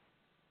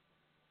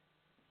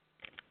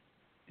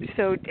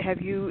 So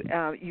have you've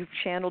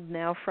channeled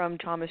now from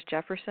Thomas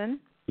Jefferson?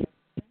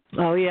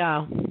 Oh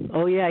yeah,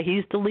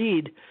 he's the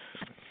lead.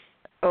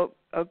 Oh,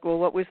 well,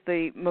 what was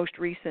the most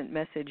recent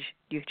message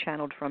you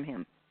channeled from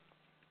him?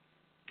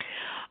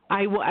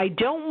 I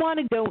don't want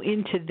to go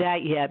into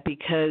that yet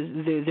because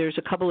there's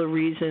a couple of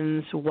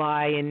reasons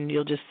why, and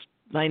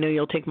I know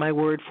you'll take my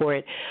word for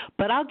it.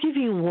 But I'll give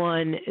you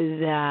one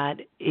that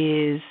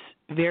is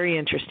very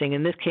interesting,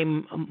 and this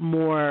came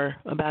more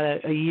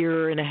about a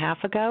year and a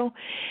half ago.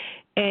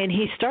 And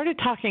he started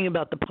talking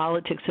about the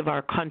politics of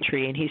our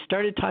country, and he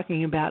started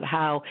talking about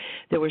how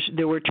there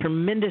were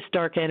tremendous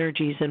dark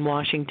energies in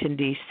Washington,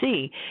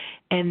 D.C.,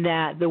 and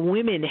that the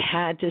women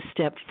had to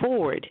step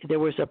forward. There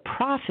was a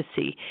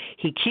prophecy.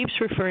 He keeps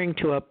referring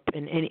to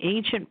an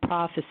ancient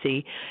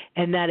prophecy,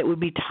 and that it would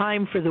be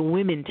time for the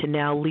women to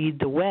now lead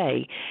the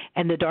way.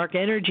 And the dark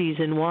energies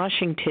in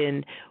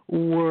Washington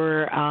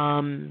were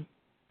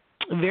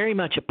very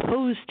much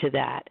opposed to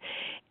that.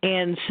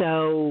 And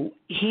so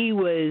he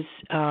was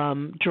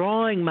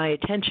drawing my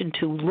attention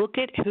to look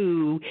at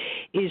who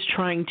is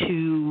trying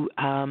to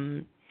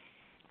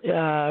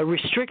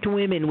restrict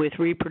women with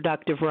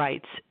reproductive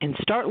rights, and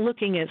start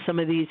looking at some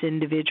of these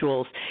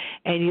individuals,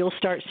 and you'll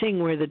start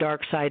seeing where the dark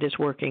side is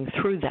working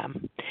through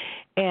them.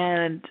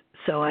 And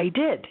so I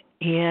did.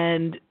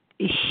 And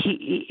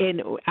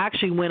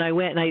actually when I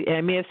went, and I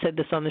may have said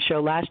this on the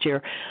show last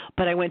year,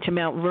 but I went to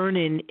Mount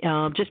Vernon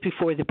just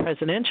before the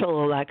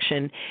presidential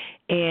election,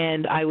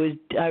 and I was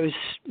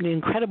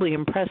incredibly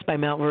impressed by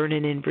Mount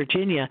Vernon in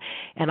Virginia,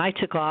 and I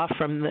took off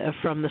from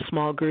the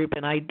small group,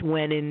 and I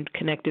went and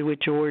connected with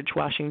George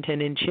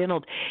Washington and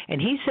channeled, and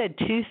he said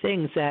two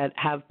things that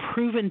have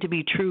proven to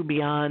be true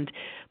beyond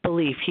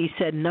belief. He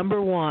said,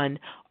 number one,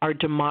 our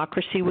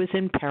democracy was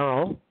in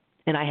peril.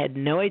 And I had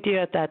no idea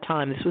at that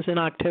time, this was in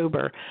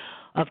October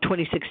of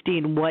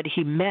 2016, what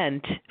he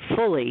meant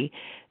fully.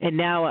 And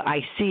now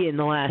I see in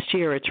the last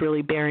year it's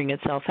really bearing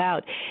itself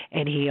out.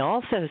 And he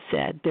also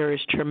said there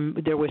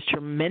was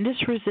tremendous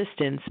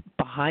resistance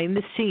behind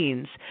the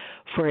scenes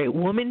for a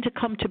woman to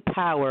come to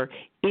power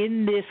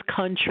in this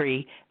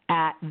country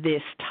at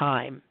this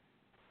time.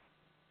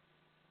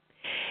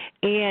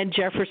 And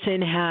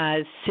Jefferson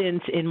has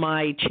since, in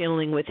my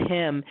channeling with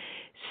him,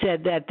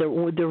 said that the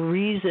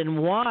reason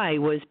why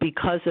was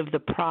because of the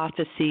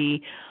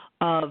prophecy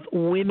of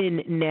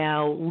women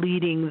now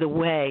leading the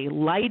way,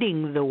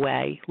 lighting the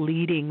way,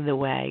 leading the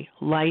way,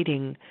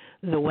 lighting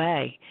the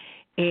way.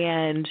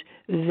 And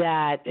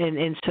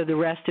so the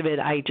rest of it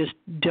I just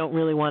don't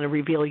really want to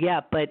reveal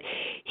yet, but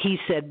he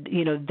said,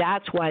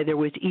 that's why there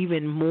was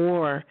even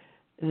more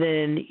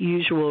than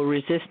usual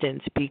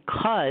resistance,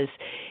 because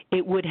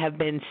it would have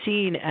been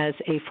seen as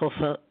a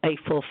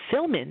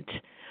fulfillment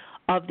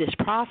of this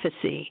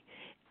prophecy,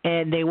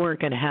 and they weren't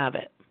going to have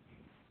it.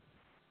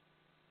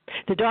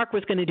 The dark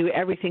was going to do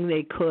everything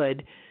they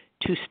could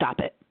to stop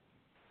it.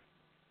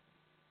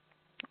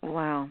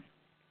 Wow.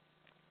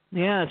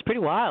 Yeah, it's pretty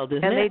wild,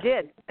 isn't it? And they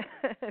did.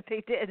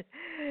 They did.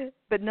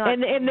 But not.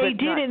 And they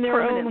did in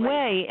their own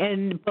way.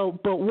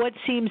 But what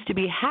seems to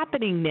be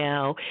happening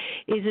now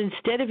is,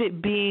 instead of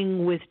it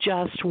being with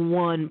just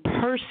one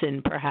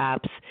person,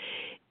 perhaps,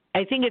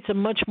 I think it's a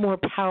much more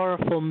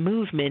powerful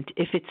movement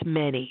if it's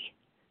many.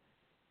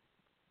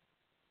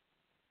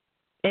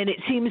 And it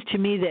seems to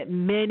me that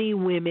many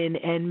women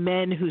and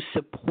men who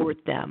support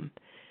them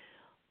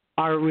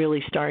are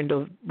really starting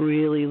to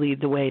really lead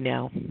the way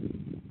now.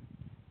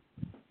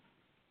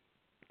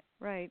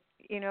 Right.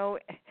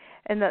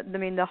 And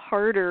the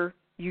harder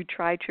you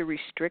try to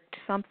restrict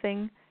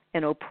something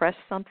and oppress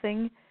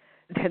something,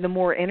 the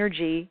more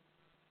energy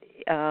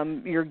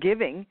you're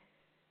giving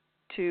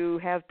to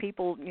have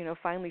people,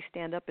 finally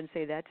stand up and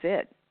say, that's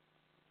it.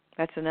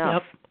 That's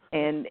enough.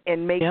 Yep.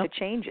 And make the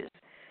changes.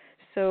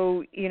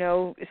 So,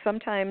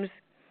 sometimes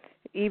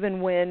even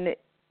when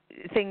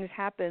things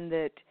happen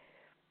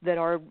that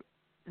are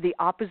the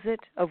opposite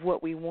of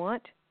what we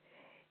want,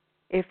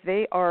 if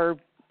they are,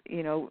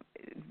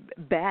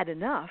 bad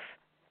enough,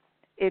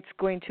 it's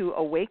going to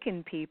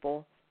awaken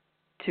people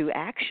to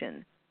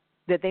action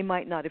that they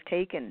might not have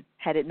taken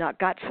had it not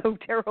got so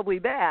terribly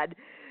bad.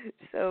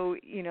 So,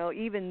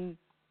 even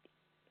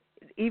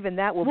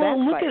that will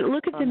backfire.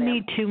 Look at the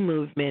Me Too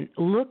movement.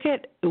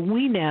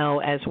 We know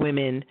as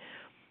women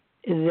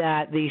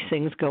that these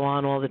things go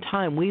on all the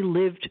time. We've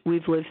lived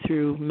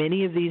through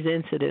many of these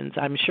incidents.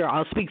 I'm sure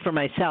I'll speak for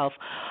myself.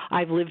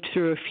 I've lived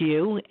through a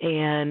few,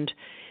 and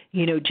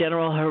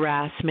general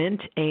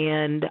harassment,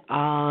 and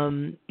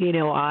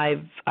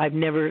I've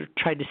never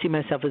tried to see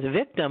myself as a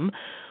victim,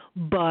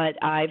 but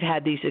I've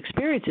had these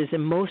experiences,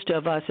 and most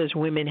of us as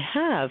women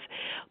have.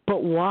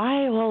 But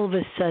why all of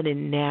a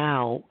sudden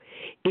now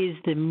is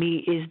the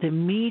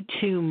Me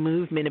Too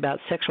movement about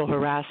sexual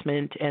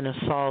harassment and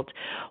assault,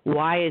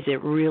 why is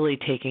it really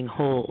taking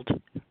hold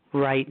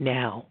right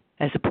now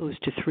as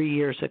opposed to 3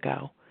 years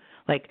ago?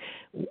 Like,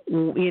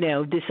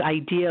 this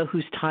idea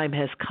whose time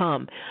has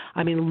come.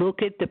 I mean,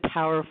 look at the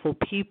powerful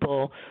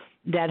people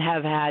that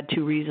have had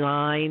to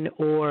resign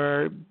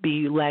or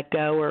be let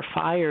go or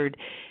fired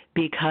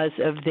because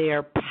of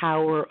their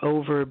power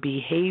over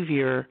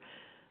behavior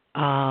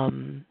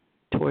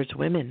towards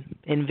women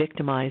and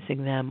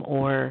victimizing them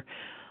or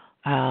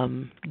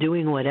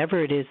doing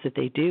whatever it is that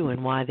they do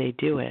and why they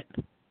do it.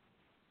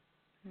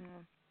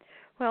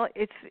 Well,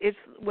 it's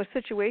when a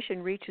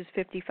situation reaches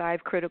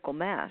 55 critical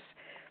mass,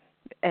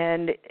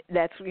 and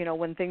that's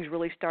when things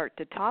really start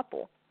to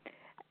topple.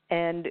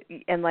 And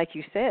like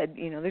you said,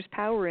 there's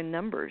power in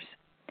numbers.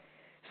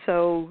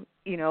 So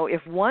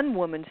if one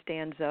woman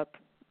stands up,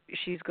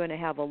 she's going to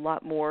have a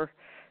lot more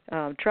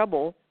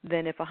trouble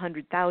than if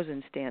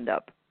 100,000 stand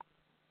up.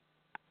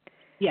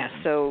 Yes.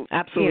 So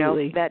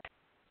absolutely. That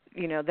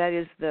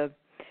is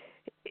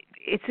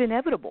it's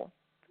inevitable.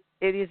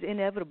 It is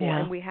inevitable, yeah.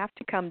 And we have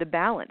to come to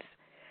balance.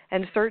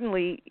 And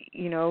certainly,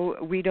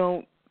 we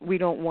don't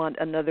want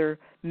another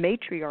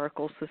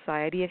matriarchal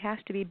society. It has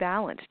to be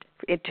balanced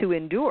to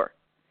endure.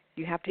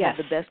 You have to yes.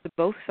 have the best of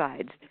both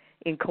sides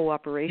in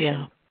cooperation.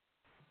 Yeah.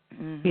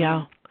 Mm-hmm.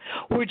 Yeah.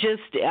 We're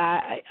just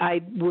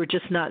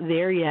not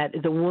there yet.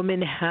 The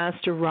woman has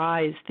to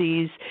rise.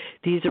 These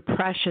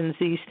oppressions,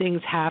 these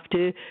things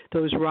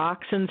those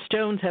rocks and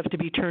stones have to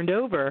be turned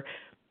over,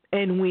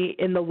 and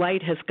the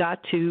light has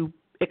got to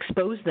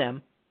expose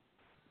them.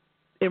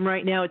 And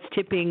right now it's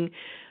tipping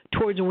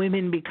towards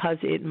women because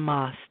it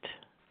must.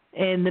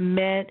 And the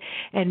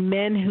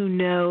men who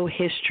know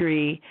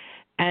history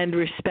and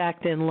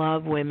respect and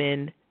love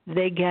women,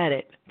 they get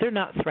it. They're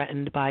not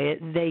threatened by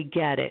it. They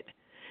get it.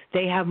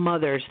 They have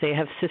mothers, they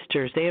have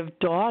sisters, they have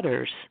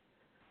daughters.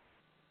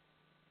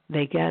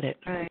 They get it.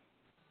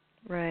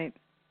 Right.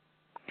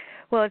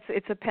 Well,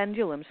 it's a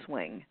pendulum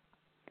swing.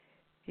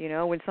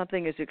 When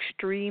something is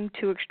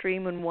too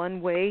extreme in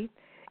one way,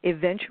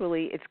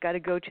 eventually it's got to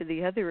go to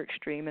the other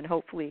extreme, and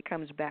hopefully it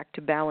comes back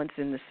to balance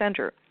in the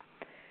center.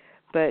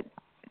 But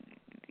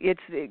it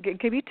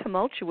can be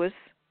tumultuous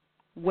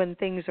when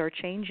things are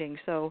changing.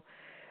 So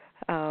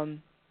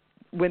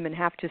women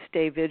have to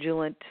stay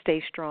vigilant,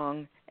 stay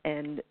strong,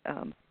 and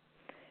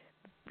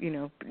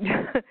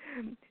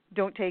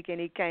don't take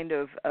any kind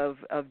of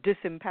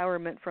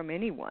disempowerment from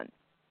anyone.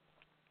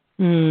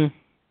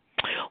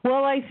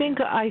 Well, I think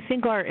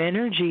our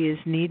energy is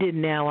needed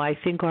now. I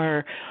think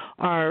our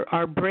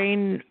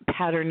brain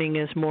patterning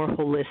is more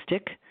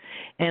holistic,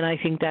 and I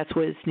think that's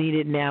what's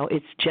needed now.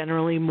 It's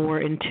generally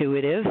more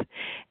intuitive,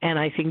 and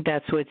I think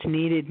that's what's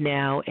needed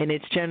now, and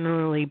it's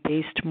generally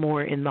based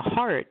more in the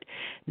heart,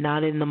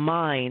 not in the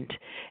mind,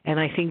 and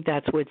I think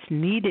that's what's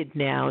needed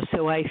now.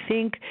 So I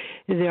think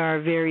there are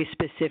very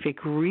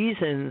specific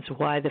reasons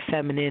why the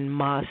feminine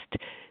must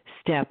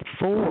step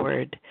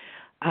forward.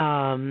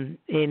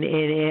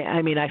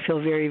 I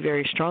feel very,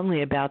 very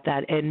strongly about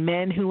that, and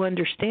men who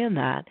understand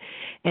that,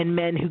 and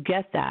men who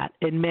get that,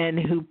 and men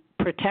who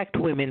protect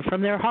women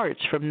from their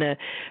hearts, from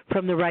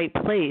the right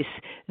place,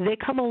 they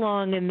come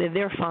along and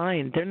they're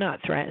fine. They're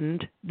not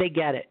threatened. They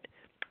get it.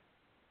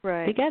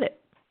 Right. They get it.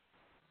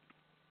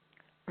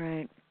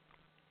 Right.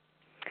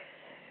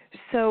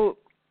 So,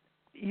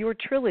 your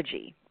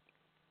trilogy,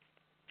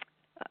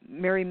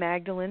 Mary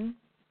Magdalene,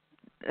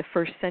 a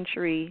first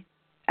century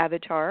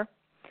avatar,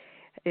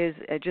 is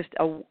just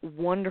a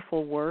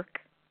wonderful work,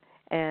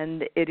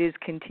 and it is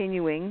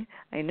continuing,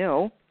 I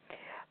know,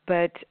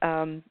 but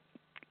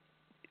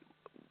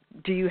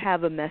do you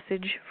have a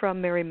message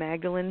from Mary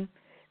Magdalene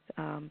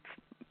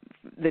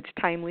that's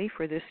timely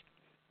for this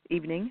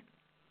evening?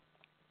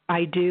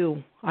 I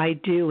do,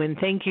 and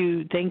thank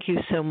you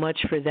so much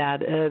for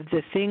that.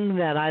 The thing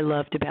that I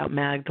loved about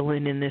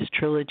Magdalene in this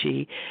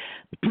trilogy,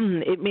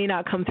 it may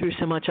not come through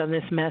so much on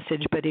this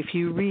message, but if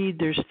you read,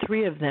 there's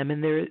 3 of them,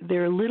 and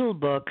they're little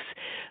books,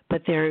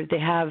 but they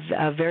have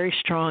a very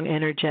strong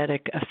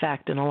energetic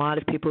effect, and a lot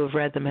of people who've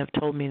read them have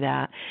told me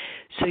that.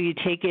 So you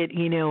take it,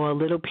 a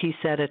little piece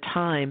at a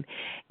time,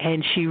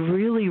 and she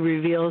really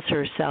reveals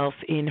herself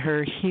in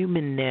her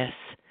humanness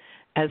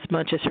as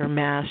much as her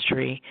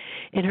mastery,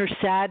 in her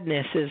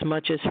sadness as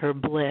much as her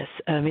bliss.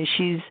 I mean,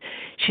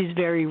 she's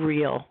very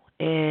real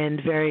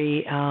and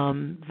very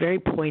very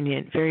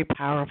poignant, very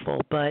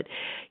powerful. But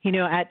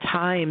at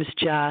times,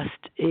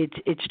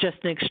 it's just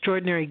an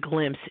extraordinary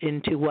glimpse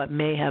into what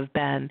may have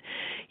been,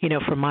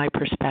 from my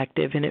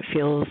perspective, and it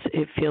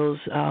feels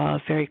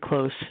very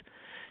close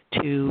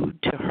to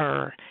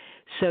her.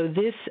 So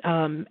this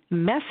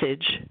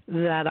message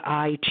that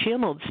I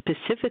channeled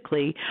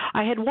specifically,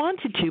 I had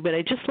wanted to, but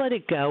I just let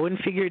it go and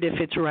figured if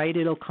it's right,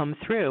 it'll come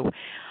through.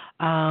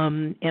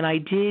 And I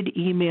did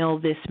email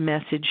this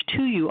message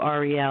to you,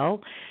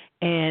 Ariel,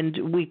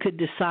 and we could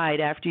decide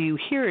after you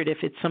hear it if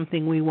it's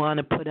something we want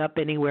to put up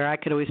anywhere. I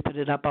could always put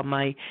it up on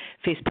my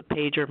Facebook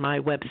page or my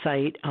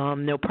website,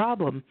 no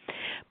problem.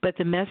 But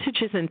the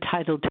message is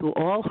entitled, "To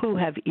All Who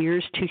Have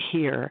Ears to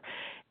Hear,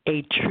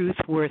 a Truth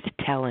Worth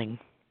Telling."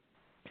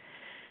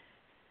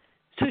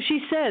 So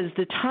she says,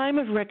 the time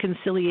of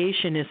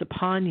reconciliation is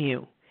upon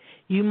you.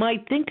 You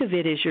might think of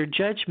it as your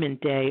judgment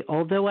day,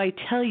 although I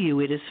tell you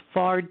it is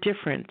far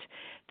different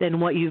than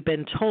what you've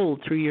been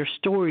told through your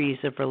stories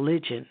of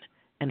religion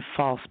and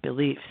false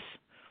beliefs.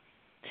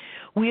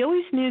 We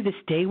always knew this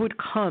day would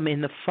come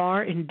in the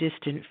far and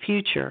distant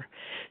future,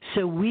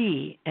 so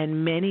we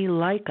and many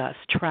like us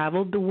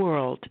traveled the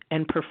world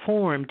and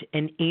performed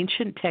an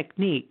ancient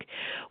technique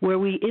where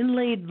we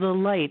inlaid the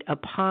light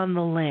upon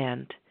the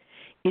land.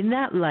 In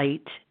that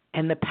light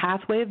and the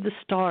pathway of the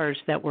stars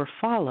that were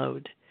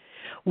followed,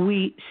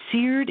 we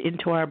seared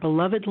into our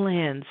beloved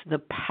lands the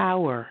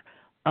power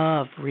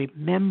of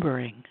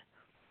remembering.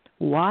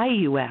 Why,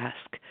 you ask?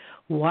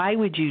 Why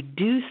would you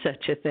do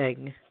such a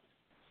thing?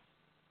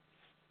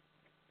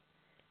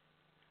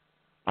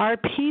 Our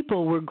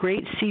people were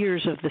great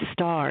seers of the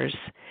stars.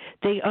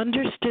 They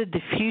understood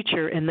the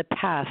future and the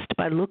past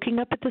by looking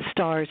up at the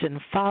stars and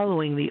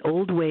following the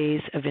old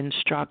ways of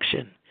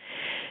instruction.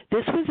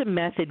 This was a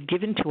method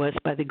given to us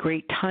by the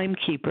great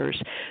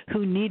timekeepers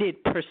who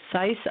needed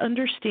precise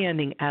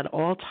understanding at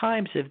all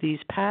times of these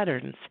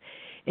patterns.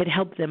 It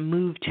helped them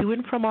move to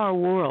and from our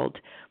world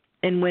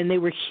and when they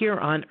were here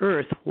on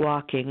earth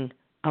walking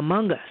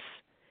among us.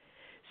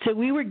 So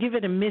we were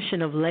given a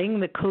mission of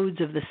laying the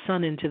codes of the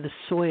sun into the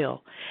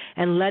soil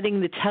and letting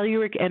the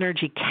telluric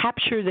energy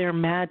capture their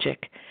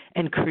magic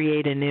and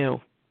create anew.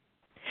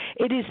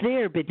 It is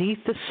there beneath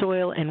the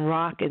soil and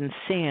rock and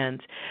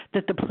sand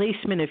that the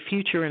placement of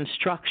future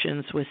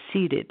instructions was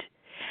seated.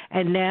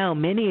 And now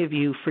many of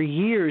you for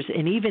years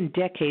and even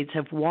decades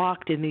have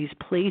walked in these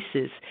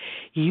places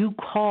you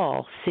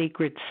call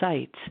sacred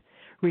sites,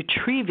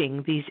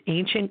 retrieving these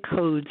ancient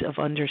codes of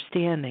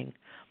understanding.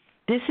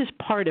 This is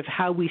part of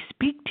how we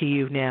speak to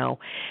you now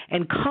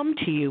and come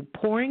to you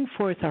pouring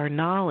forth our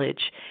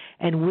knowledge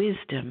and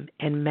wisdom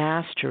and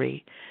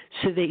mastery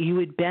so that you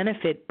would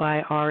benefit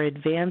by our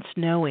advanced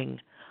knowing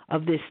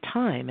of this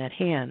time at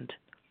hand.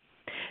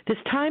 This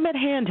time at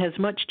hand has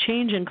much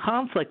change and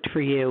conflict for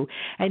you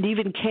and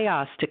even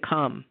chaos to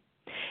come.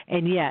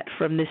 And yet,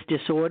 from this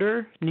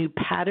disorder, new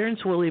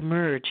patterns will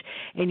emerge,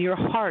 and your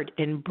heart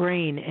and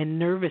brain and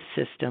nervous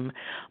system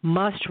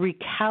must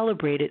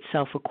recalibrate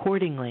itself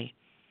accordingly.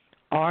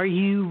 Are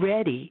you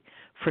ready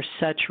for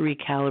such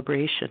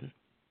recalibration?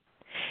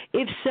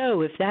 If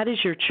so, if that is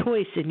your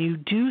choice and you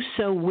do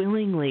so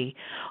willingly,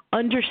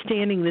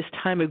 understanding this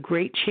time of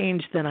great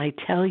change, then I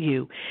tell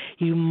you,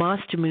 you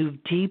must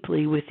move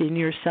deeply within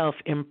yourself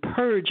and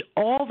purge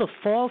all the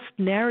false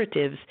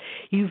narratives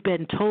you've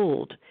been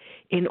told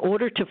in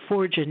order to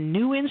forge a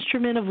new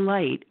instrument of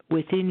light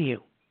within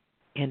you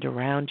and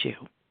around you.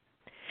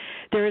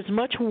 There is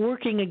much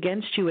working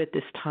against you at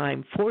this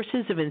time,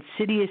 forces of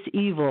insidious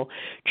evil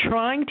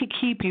trying to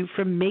keep you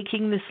from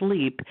making this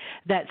leap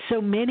that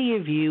so many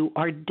of you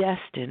are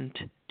destined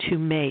to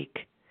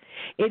make.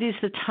 It is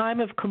the time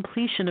of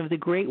completion of the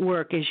great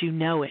work as you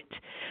know it,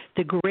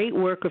 the great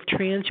work of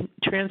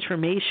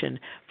transformation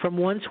from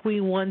we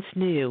once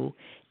knew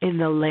in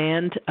the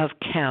land of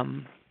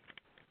Chem,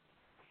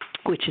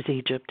 which is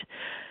Egypt.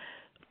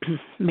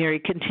 Mary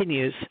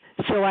continues,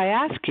 so I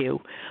ask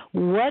you,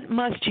 what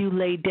must you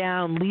lay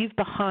down, leave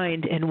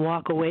behind, and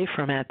walk away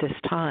from at this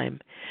time?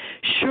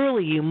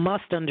 Surely you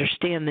must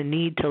understand the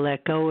need to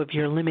let go of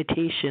your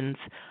limitations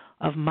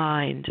of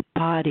mind,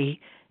 body,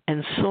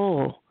 and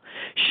soul.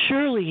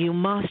 Surely you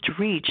must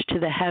reach to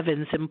the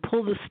heavens and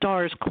pull the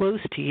stars close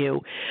to you,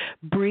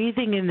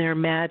 breathing in their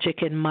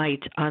magic and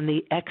might on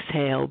the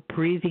exhale,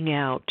 breathing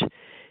out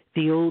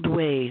the old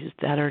ways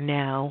that are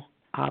now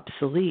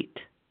obsolete.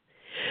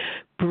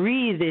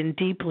 Breathe in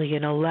deeply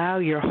and allow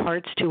your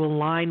hearts to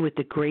align with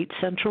the great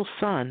central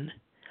sun.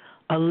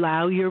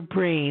 Allow your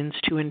brains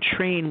to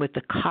entrain with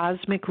the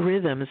cosmic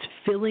rhythms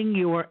filling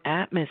your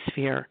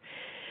atmosphere.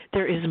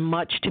 There is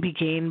much to be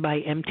gained by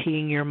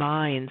emptying your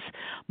minds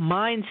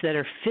that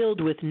are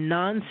filled with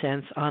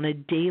nonsense on a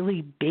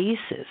daily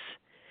basis.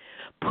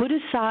 Put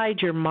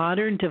aside your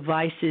modern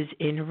devices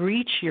and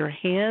reach your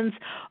hands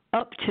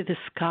up to the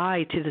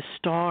sky, to the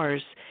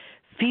stars.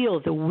 Feel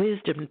the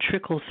wisdom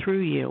trickle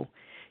through you.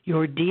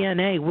 Your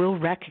DNA will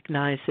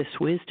recognize this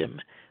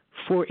wisdom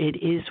for it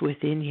is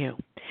within you.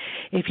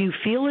 If you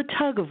feel a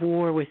tug of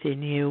war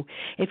within you,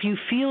 if you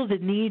feel the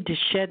need to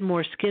shed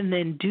more skin,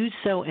 then do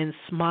so and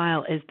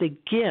smile, as the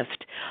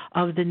gift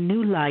of the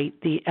new light,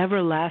 the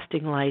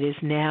everlasting light, is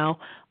now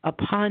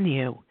upon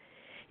you.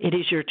 It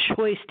is your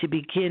choice to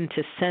begin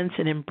to sense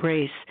and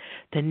embrace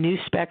the new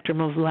spectrum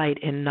of light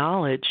and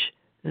knowledge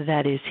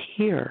that is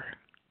here.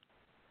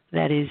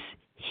 That is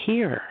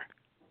here.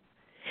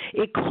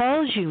 It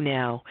calls you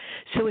now.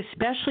 So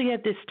especially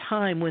at this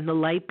time when the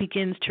light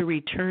begins to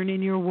return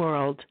in your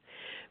world,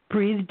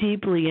 breathe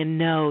deeply and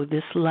know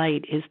this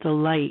light is the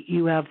light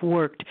you have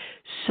worked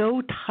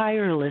so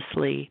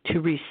tirelessly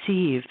to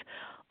receive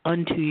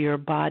unto your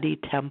body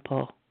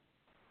temple.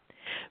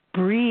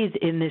 Breathe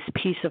in this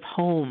piece of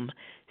home,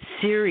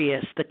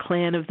 Sirius, the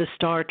clan of the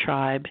star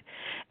tribe,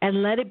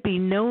 and let it be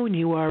known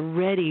you are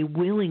ready,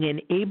 willing,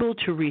 and able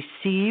to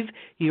receive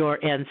your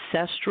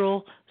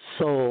ancestral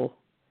soul.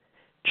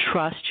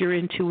 Trust your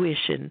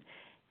intuition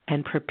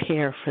and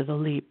prepare for the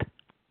leap.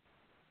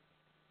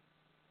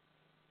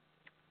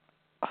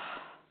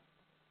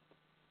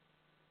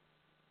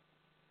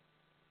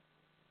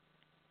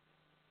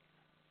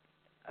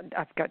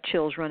 I've got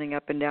chills running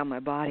up and down my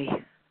body.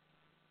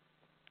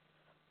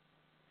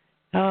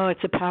 Oh,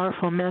 it's a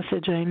powerful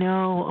message, I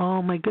know.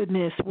 Oh, my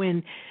goodness.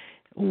 When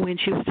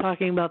she was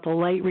talking about the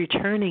light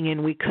returning,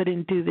 and we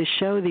couldn't do the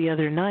show the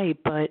other night,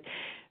 but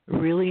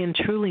really and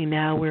truly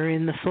now we're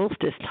in the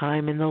solstice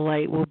time and the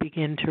light will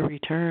begin to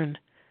return.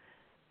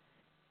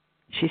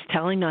 She's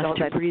telling us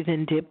to breathe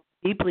in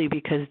deeply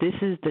because this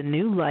is the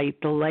new light,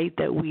 the light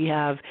that we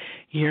have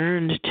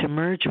yearned to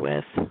merge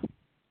with.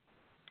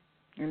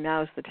 And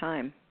now is the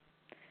time.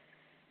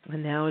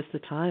 And now is the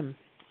time.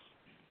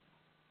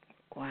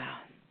 Wow.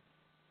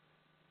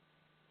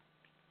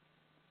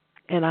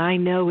 And I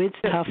know it's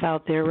tough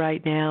out there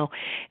right now.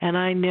 And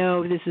I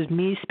know this is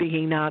me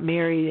speaking, not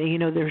Mary. You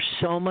know, there's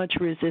so much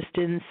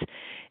resistance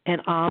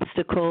and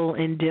obstacle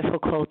and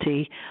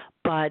difficulty.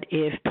 But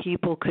if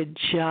people could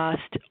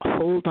just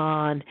hold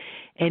on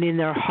and in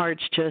their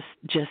hearts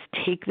just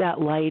take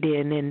that light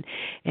in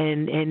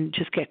and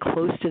just get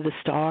close to the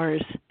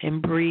stars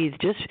and breathe.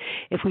 Just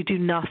if we do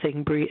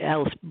nothing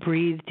else,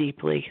 breathe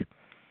deeply.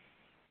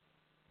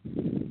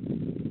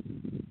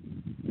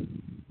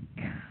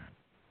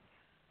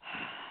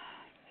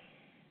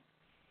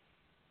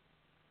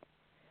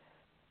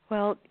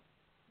 Well,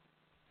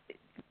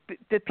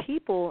 the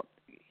people,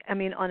 I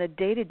mean, on a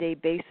day-to-day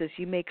basis,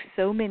 you make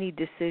so many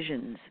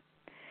decisions.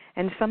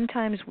 And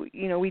sometimes,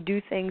 we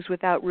do things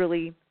without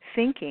really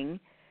thinking,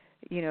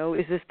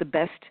 is this the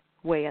best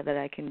way that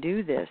I can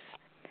do this?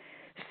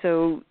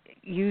 So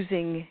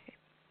using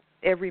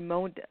every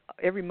moment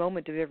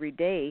of every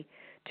day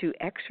to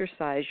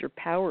exercise your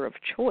power of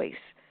choice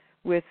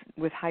with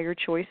higher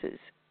choices,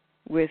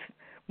 with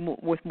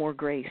more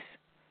grace.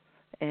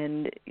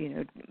 And,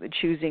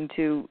 choosing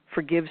to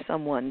forgive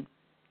someone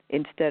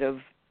instead of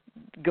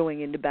going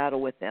into battle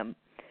with them.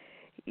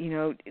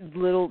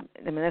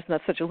 That's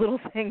not such a little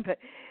thing, but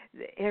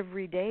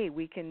every day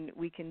we can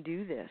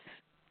do this.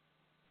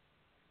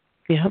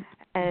 Yeah.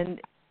 And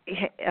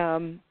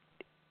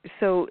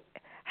so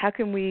how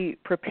can we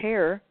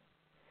prepare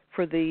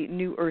for the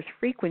new earth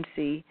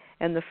frequency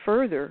and the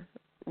further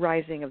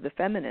rising of the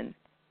feminine?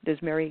 Does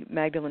Mary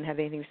Magdalene have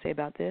anything to say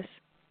about this?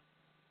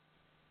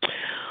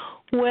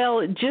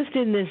 Well, just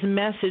in this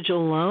message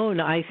alone,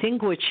 I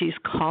think what she's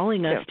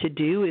calling us to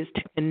do is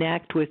to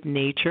connect with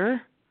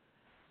nature.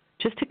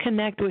 Just to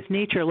connect with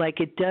nature. Like,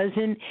 it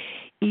doesn't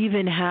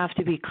even have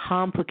to be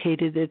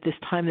complicated at this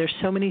time. There's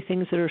so many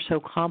things that are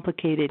so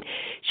complicated.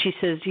 She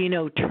says,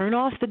 turn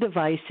off the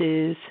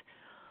devices,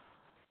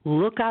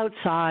 look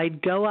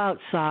outside, go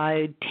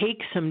outside,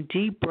 take some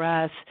deep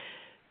breaths,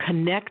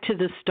 connect to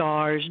the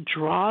stars,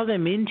 draw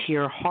them into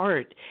your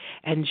heart,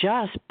 and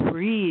just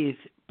breathe,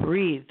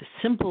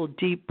 simple,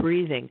 deep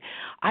breathing.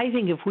 I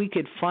think if we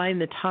could find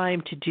the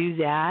time to do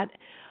that,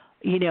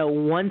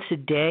 once a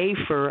day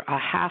for a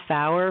half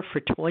hour,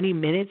 for 20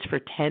 minutes, for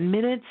 10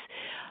 minutes,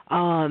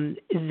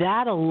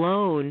 that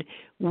alone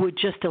would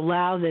just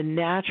allow the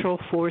natural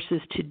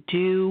forces to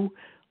do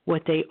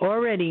what they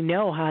already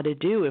know how to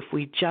do if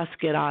we just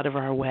get out of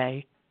our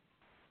way.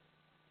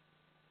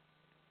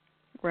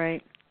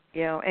 Right.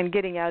 And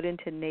getting out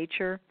into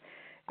nature.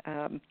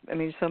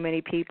 So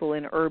many people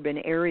in urban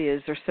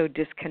areas are so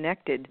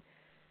disconnected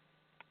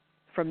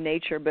from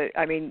nature, but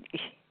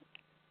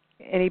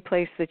any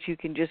place that you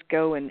can just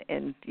go and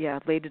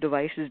lay the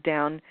devices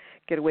down,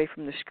 get away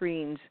from the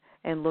screens,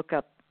 and look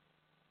up,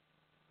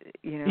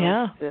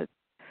 the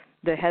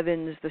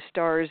heavens, the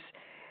stars.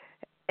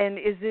 And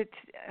is it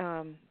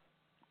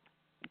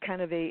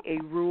kind of a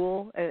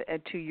rule,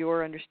 to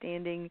your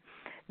understanding,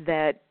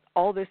 that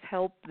all this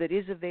help that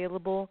is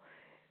available,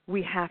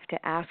 we have to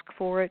ask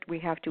for it, we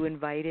have to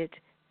invite it?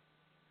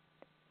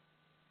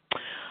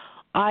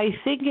 I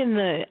think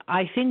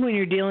when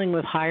you're dealing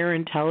with higher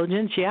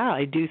intelligence,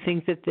 I do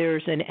think that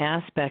there's an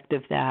aspect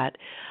of that,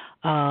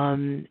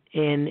 and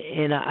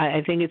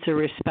I think it's a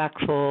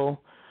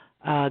respectful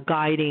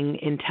guiding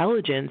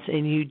intelligence,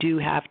 and you do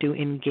have to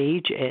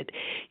engage it.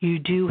 You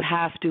do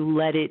have to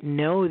let it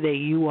know that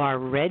you are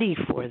ready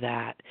for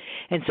that.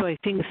 And so I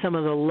think some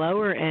of the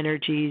lower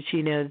energies,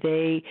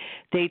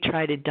 they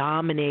try to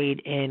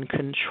dominate and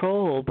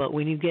control, but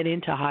when you get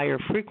into higher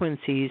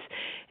frequencies,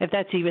 if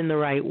that's even the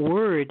right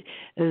word,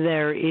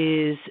 there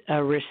is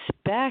a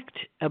respect,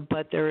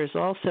 but there is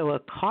also a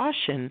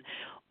caution.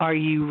 Are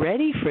you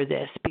ready for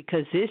this?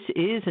 Because this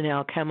is an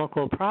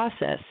alchemical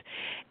process,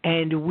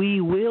 and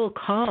we will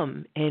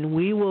come and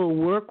we will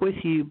work with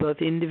you both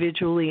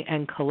individually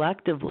and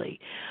collectively.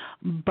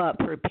 But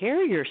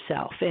prepare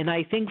yourself. And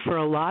I think for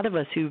a lot of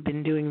us who've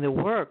been doing the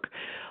work,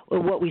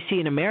 what we see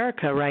in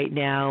America right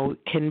now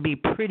can be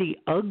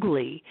pretty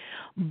ugly,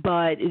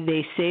 but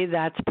they say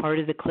that's part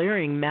of the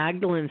clearing.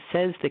 Magdalene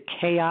says the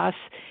chaos,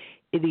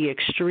 the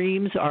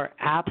extremes are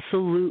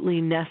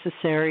absolutely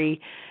necessary.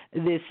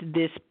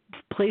 This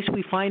place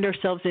we find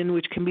ourselves in,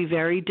 which can be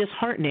very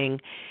disheartening.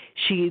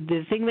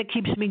 The thing that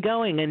keeps me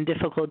going in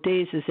difficult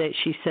days is that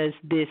she says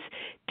this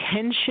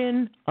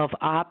tension of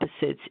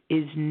opposites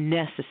is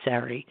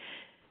necessary.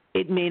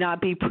 It may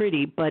not be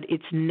pretty, but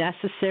it's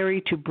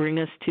necessary to bring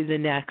us to the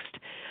next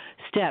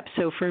step.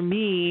 So for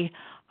me,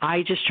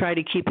 I just try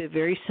to keep it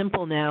very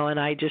simple now, and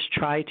I just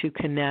try to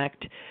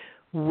connect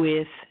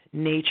with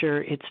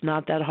nature. It's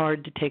not that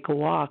hard to take a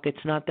walk.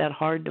 It's not that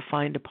hard to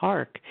find a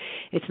park.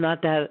 It's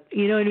not that,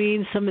 you know what I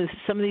mean? Some of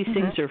these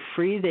things are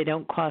free. They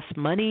don't cost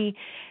money,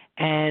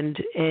 and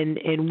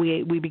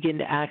we begin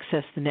to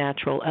access the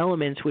natural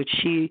elements, which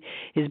she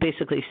is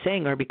basically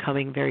saying are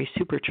becoming very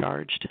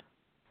supercharged.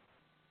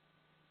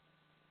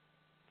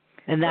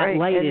 And that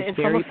light is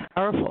very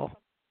powerful.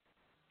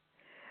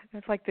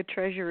 It's like the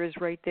treasure is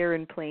right there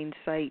in plain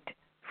sight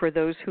for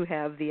those who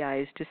have the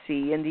eyes to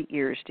see and the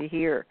ears to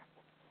hear.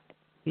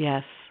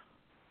 Yes.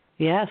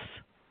 Yes.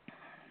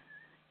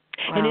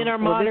 Wow. And in our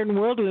modern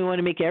world, we want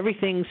to make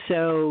everything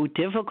so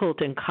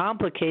difficult and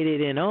complicated.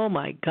 And oh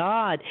my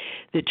God,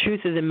 the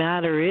truth of the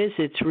matter is,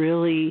 it's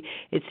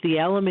the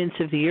elements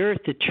of the earth,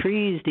 the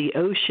trees, the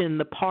ocean,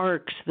 the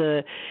parks,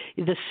 the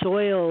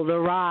soil, the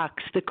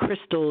rocks, the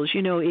crystals.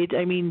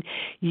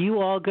 You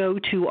all go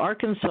to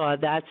Arkansas.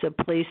 That's a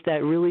place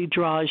that really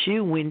draws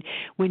you.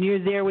 When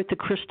you're there with the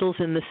crystals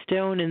and the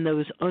stone and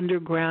those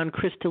underground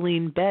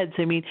crystalline beds,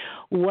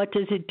 what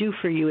does it do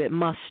for you? It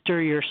must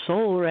stir your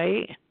soul,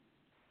 right?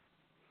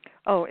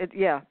 Oh,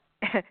 yeah,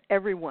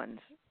 everyone's.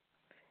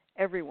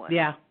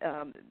 Yeah.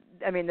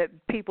 The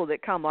people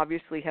that come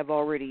obviously have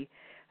already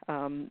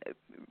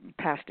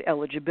passed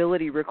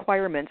eligibility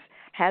requirements,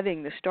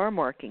 having the star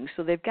marking.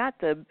 So they've got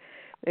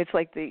it's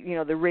like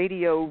the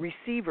radio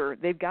receiver.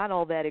 They've got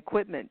all that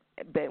equipment,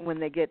 but when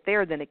they get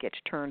there, then it gets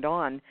turned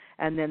on,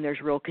 and then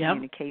there's real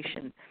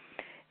communication.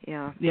 Yep.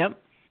 Yeah. Yep.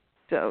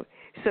 So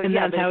and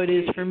that's how it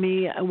is for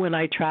me when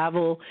I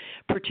travel,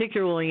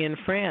 particularly in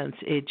France.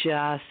 It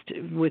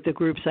just, with the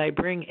groups I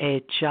bring,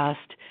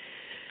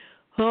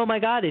 oh my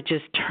God, it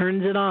just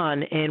turns it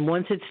on. And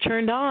once it's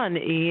turned on,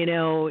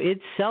 it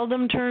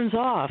seldom turns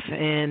off.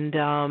 And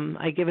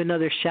I give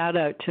another shout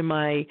out to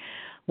my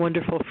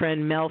wonderful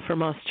friend Mel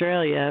from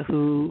Australia,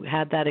 who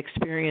had that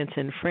experience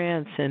in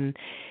France, and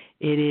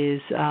it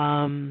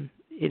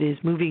is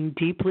moving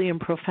deeply and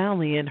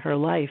profoundly in her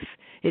life.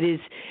 It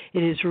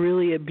is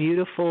really a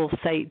beautiful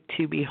sight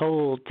to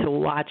behold, to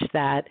watch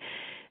that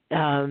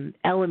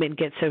element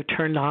get so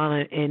turned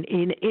on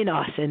in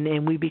us,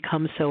 and we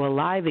become so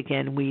alive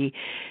again. We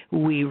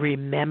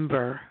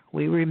remember.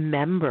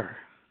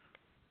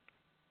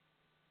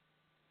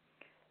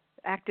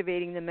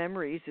 Activating the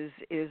memories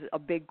is a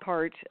big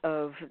part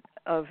of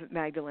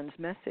Magdalene's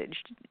message.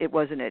 It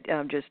wasn't it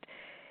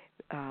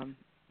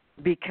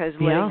because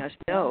letting us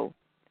know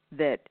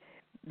that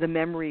the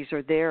memories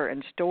are there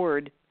and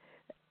stored,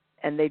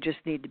 and they just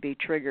need to be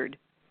triggered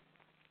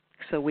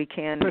so we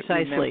can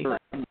remember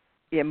and,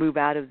 move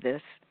out of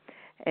this.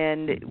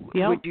 And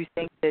would you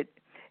think that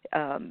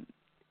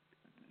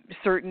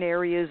certain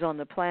areas on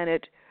the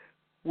planet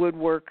would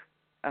work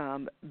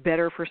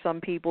better for some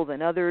people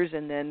than others,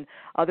 and then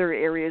other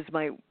areas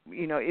might,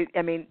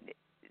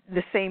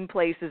 the same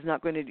place is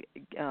not going to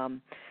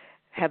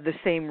have the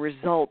same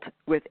result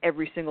with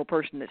every single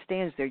person that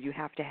stands there. You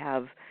have to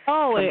have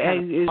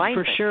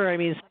for sure.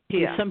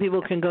 Some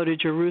people can go to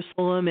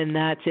Jerusalem and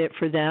that's it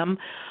for them.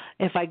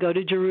 If I go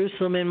to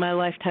Jerusalem in my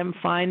lifetime,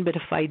 fine, but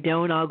if I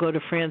don't, I'll go to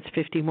France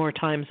 50 more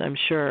times, I'm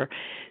sure.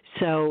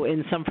 So,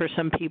 for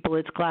some people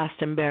it's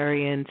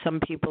Glastonbury, and some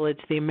people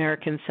it's the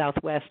American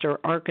Southwest or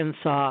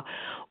Arkansas,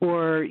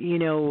 or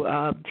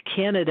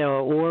Canada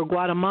or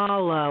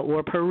Guatemala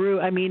or Peru.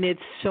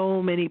 It's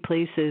so many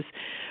places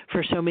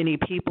for so many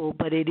people,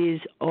 but it is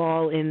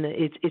all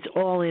it's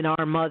all in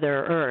our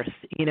Mother Earth.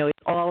 It's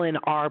all in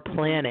our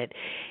planet.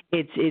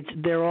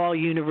 They're all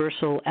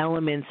universal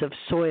elements of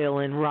soil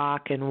and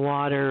rock and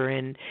water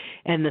and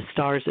the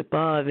stars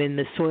above, and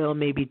the soil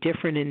may be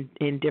different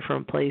in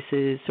different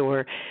places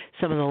or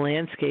some of the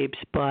landscapes,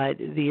 but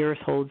the earth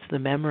holds the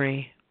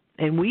memory.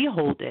 and we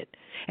hold it.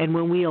 And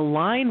when we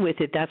align with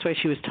it, that's why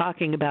she was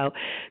talking about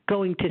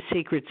going to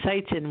sacred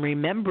sites and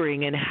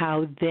remembering, and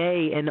how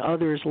they and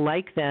others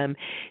like them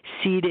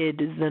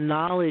seeded the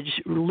knowledge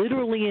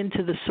literally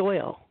into the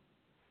soil,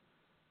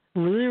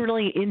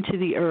 literally into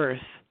the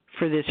earth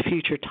for this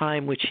future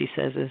time, which she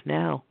says is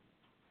now.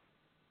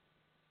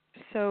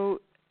 So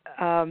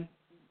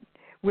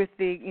with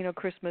the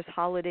Christmas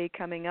holiday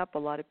coming up, a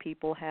lot of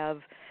people have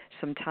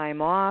some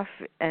time off,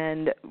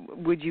 and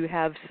would you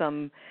have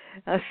some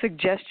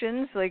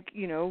suggestions, like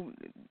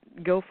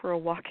go for a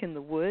walk in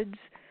the woods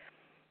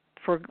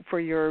for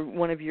your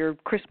one of your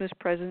Christmas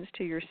presents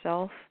to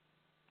yourself?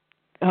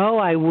 Oh,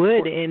 I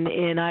would,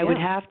 and I would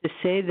have to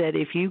say that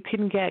if you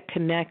can get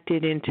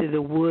connected into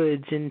the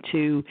woods,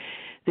 into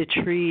the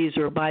trees,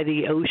 or by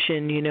the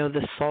ocean,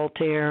 the salt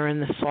air and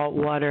the salt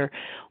water,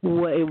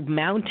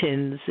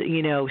 mountains,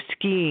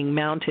 skiing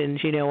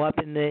mountains, up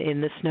in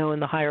the snow in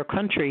the higher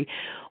country,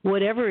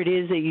 whatever it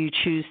is that you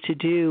choose to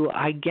do,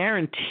 I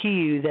guarantee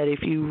you that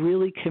if you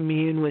really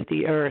commune with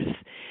the earth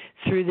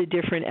through the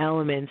different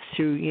elements,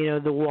 through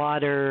the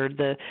water,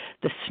 the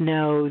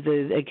snow,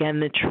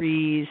 the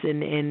trees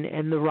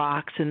and the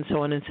rocks and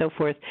so on and so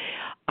forth,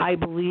 I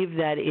believe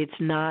that it's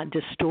not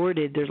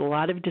distorted. There's a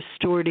lot of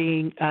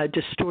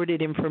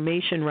distorted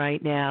information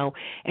right now,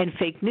 and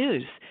fake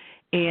news,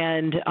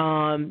 and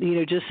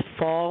just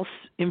false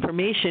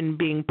information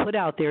being put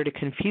out there to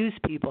confuse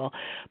people.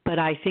 But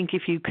I think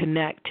if you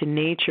connect to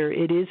nature,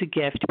 it is a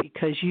gift,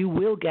 because you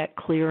will get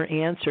clear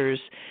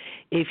answers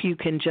if you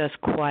can just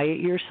quiet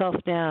yourself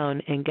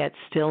down and get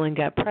still and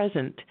get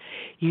present.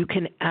 You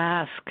can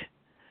ask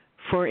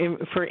for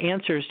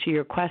answers to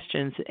your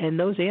questions, and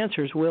those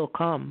answers will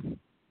come.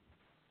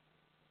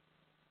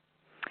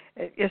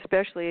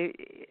 Especially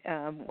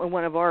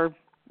one of our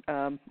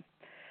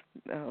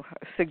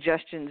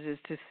suggestions is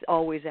to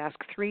always ask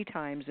 3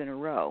 times in a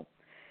row,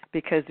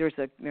 because there's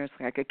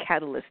like a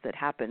catalyst that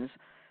happens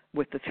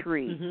with the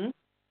 3. Mm-hmm.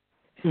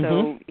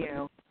 So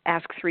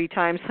ask 3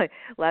 times. Like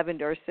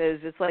Lavendar says,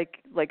 it's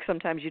like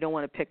sometimes you don't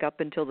want to pick up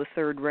until the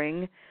 3rd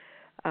ring.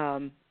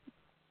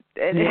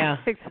 Yeah.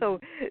 So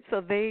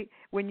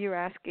when you're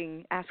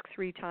asking, ask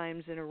 3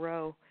 times in a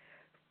row.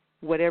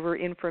 Whatever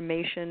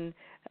information,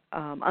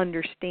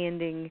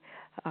 understanding,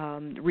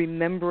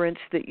 remembrance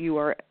that you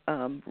are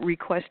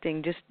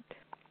requesting, just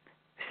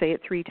say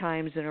it 3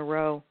 times in a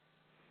row.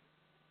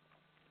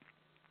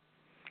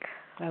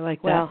 I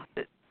like that. Well,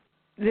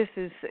 this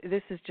has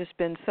just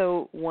been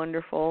so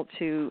wonderful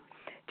to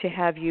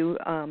have you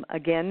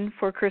again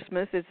for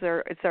Christmas.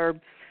 It's our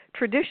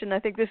tradition. I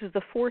think this is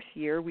the 4th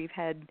year we've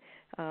had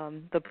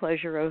the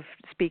pleasure of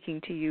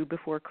speaking to you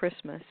before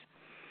Christmas.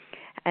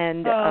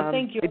 And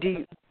thank you.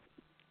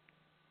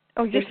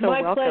 You're it's so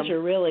my welcome.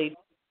 pleasure, really,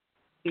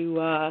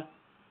 to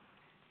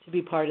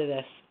be part of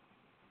this.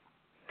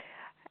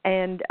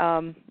 And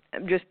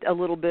just a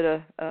little bit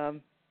of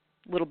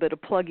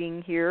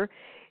plugging here.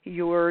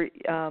 Your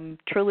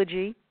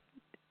trilogy,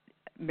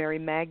 Mary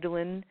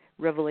Magdalene,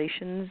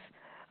 Revelations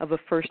of a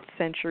First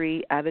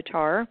Century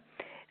Avatar,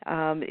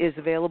 is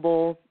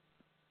available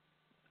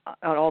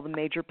on all the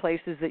major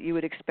places that you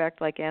would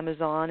expect, like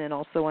Amazon, and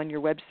also on your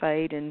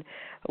website. And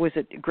was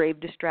it Grave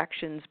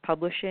Distractions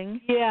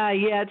Publishing? Yeah.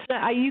 It's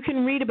not, you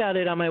can read about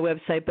it on my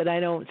website, but I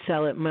don't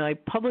sell it. My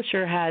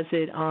publisher has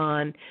it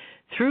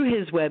through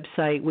his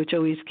website, which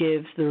always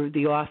gives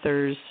the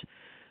authors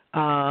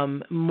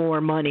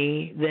more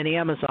money than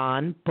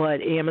Amazon.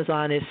 But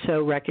Amazon is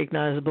so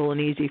recognizable and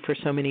easy for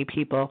so many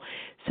people,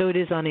 so it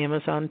is on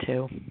Amazon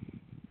too.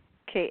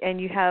 Okay,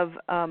 and you have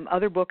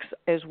other books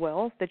as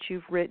well that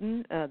you've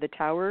written, the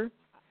Tower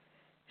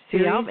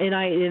series? Yeah,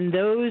 and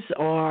those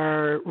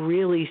are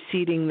really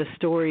seeding the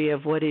story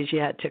of what is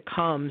yet to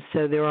come.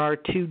 So there are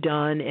 2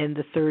 done, and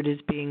the 3rd is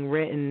being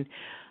written.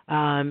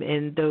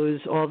 And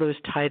all those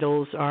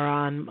titles are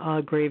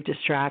on Grave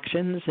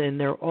Distractions, and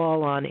they're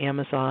all on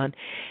Amazon.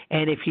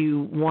 And if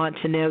you want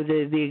to know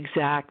the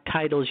exact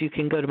titles, you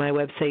can go to my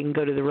website and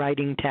go to the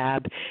writing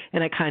tab,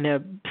 and I kind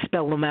of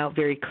spell them out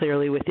very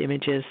clearly with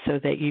images so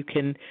that you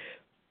can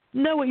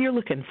know what you're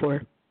looking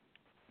for.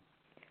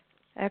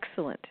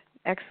 Excellent.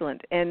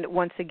 And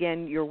once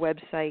again, your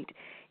website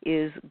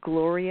is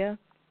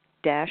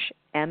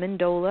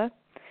Gloria-Amendola.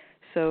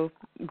 So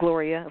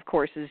Gloria, of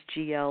course, is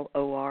Gloria -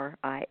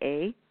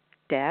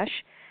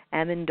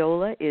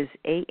 Amendola is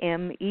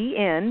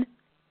Amendola.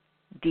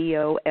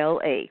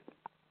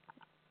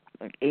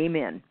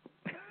 Amen.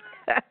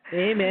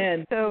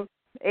 Amen. So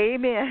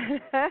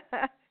amen.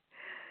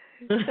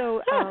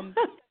 So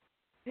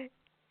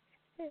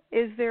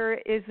is there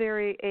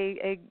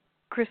a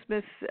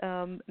Christmas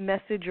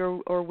message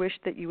or wish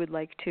that you would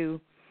like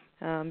to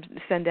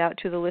send out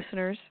to the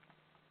listeners?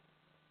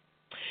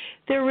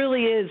 There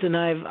really is, and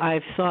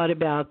I've thought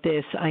about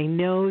this. I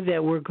know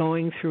that we're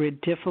going through a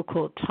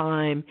difficult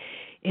time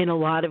in a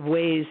lot of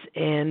ways,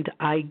 and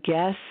I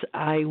guess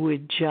I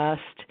would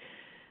just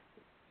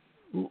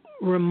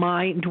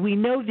we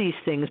know these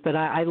things, but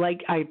I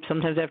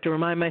sometimes have to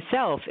remind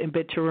myself,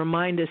 but to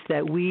remind us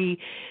that we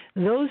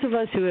those of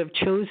us who have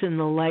chosen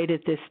the light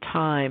at this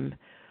time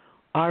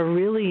are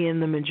really in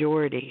the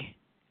majority.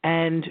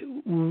 And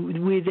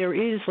there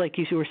is, like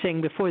you were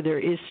saying before, there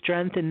is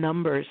strength in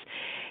numbers.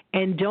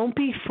 And don't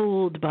be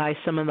fooled by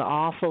some of the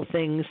awful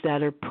things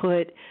that are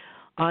put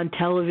on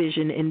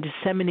television and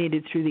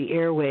disseminated through the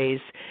airways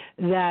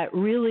that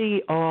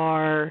really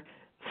are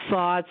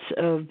thoughts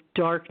of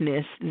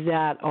darkness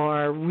that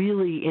are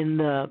really in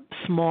the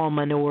small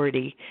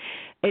minority.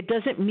 It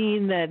doesn't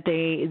mean that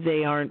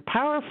they aren't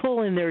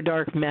powerful in their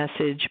dark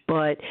message,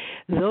 but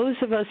those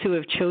of us who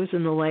have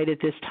chosen the light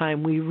at this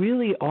time, we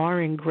really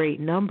are in great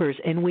numbers,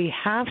 and we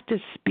have to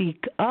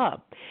speak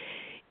up.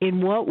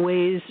 In what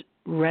ways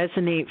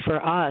resonate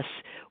for us?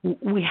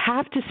 We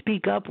have to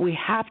speak up. We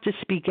have to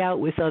speak out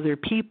with other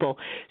people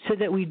so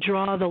that we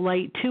draw the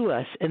light to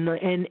us, and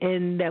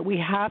that we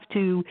have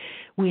to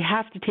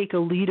take a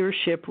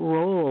leadership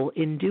role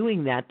in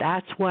doing that.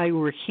 That's why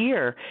we're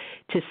here,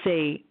 to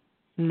say,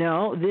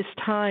 no, this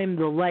time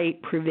the light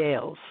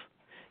prevails.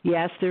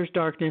 Yes, there's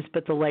darkness,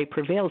 but the light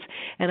prevails.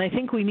 And I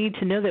think we need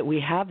to know that we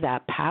have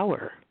that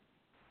power.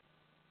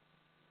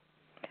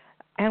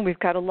 And we've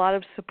got a lot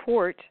of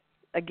support,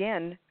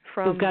 again,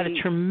 from we've got a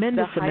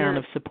tremendous amount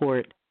of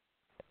support.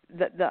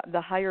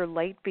 The higher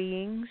light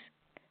beings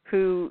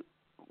who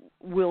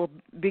will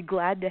be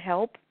glad to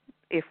help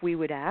if we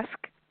would ask,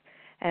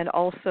 and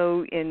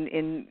also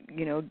in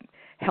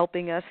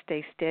helping us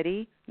stay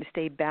steady,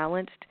 stay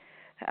balanced.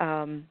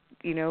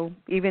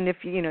 Even if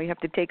you have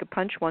to take a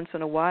punch once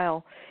in a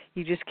while,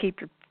 you just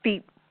keep your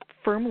feet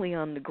firmly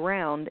on the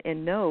ground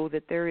and know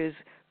that there is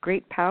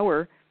great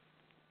power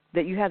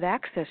that you have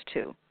access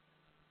to.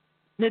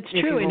 That's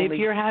true. And if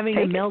you're having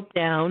a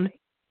meltdown,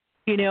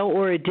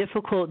 or a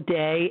difficult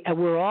day, and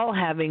we're all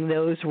having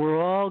those. We're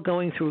all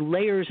going through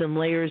layers and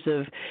layers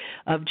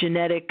of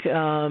genetic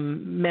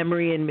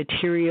memory and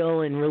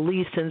material and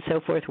release and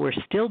so forth. We're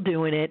still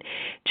doing it.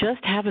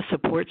 Just have a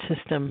support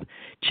system.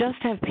 Just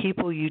have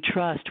people you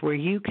trust where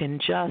you can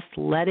just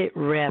let it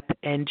rip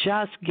and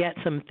just get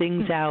some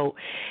things out.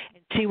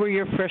 See where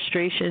your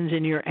frustrations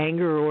and your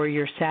anger or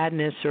your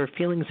sadness or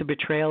feelings of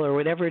betrayal or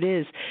whatever it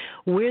is,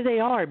 where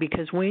they are,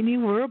 because when you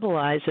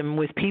verbalize them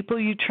with people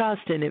you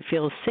trust and it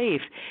feels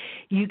safe,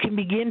 you can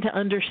begin to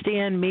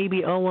understand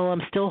maybe,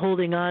 I'm still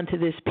holding on to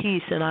this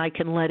piece and I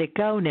can let it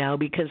go now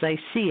because I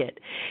see it.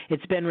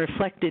 It's been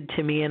reflected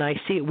to me and I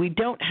see it. We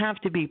don't have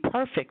to be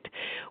perfect.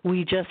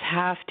 We just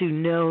have to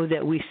know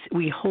that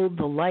we hold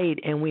the light,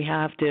 and we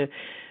have to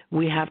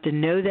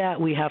know that.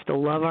 We have to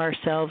love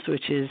ourselves,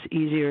 which is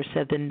easier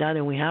said than done,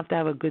 and we have to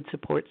have a good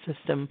support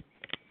system.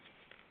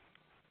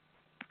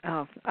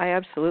 Oh, I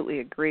absolutely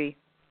agree.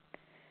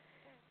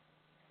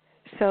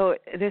 So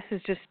this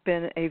has just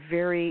been a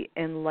very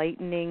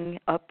enlightening,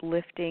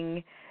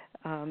 uplifting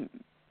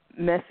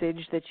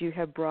message that you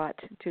have brought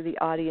to the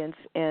audience,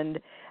 and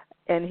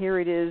here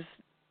it is,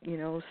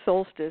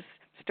 solstice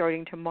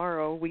starting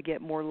tomorrow. We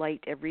get more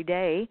light every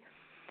day.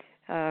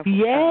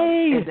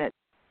 Yay! Isn't it?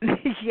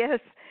 Yes.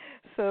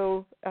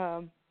 So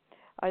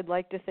I'd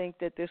like to think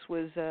that this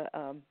was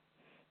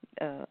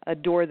a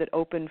door that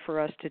opened for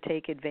us to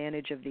take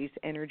advantage of these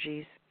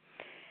energies.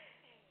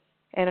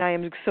 And I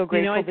am so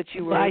grateful that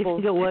you were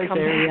able to come back. I think it was,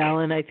 Ariel,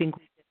 and I think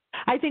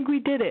we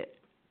did it.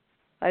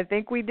 I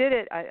think we did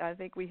it. I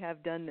think we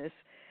have done this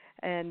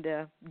and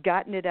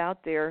gotten it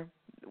out there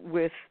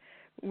with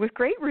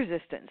great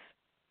resistance.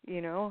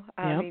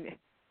 I mean,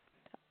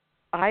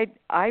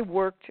 I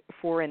worked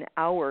for an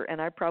hour,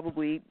 and I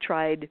probably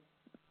tried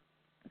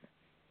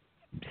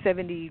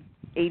 70,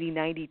 80,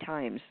 90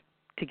 times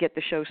to get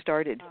the show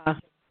started.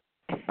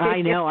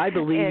 I know. I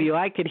believe you.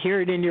 I could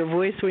hear it in your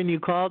voice when you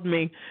called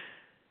me.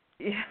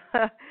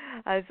 Yeah.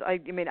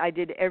 I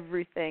did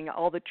everything,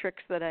 all the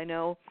tricks that I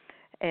know,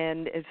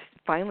 and it's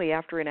finally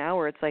after an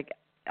hour, it's like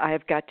I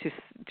have got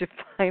to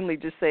finally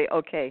just say,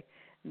 okay,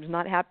 it's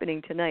not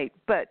happening tonight,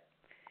 but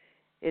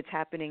it's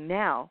happening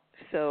now.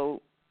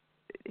 So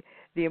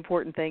the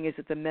important thing is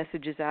that the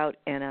message is out,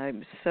 and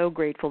I'm so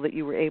grateful that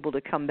you were able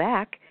to come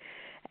back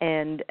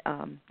and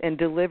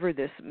deliver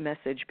this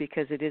message,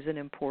 because it is an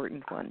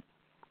important one.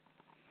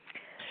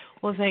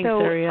 Well, thanks,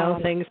 Ariel.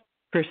 Thanks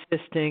for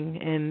persisting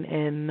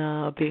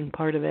and being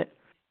part of it.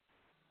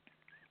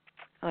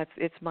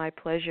 It's my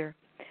pleasure.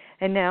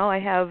 And now I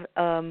have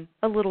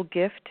a little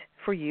gift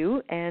for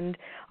you and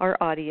our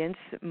audience,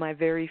 my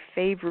very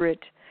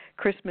favorite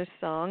Christmas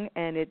song,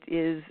 and it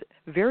is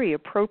very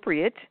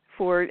appropriate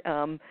for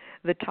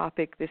the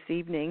topic this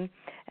evening.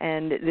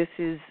 And this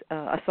is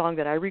a song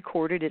that I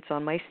recorded. It's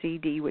on my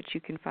CD, which you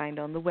can find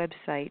on the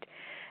website,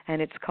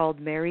 and it's called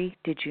Mary,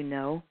 Did You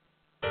Know?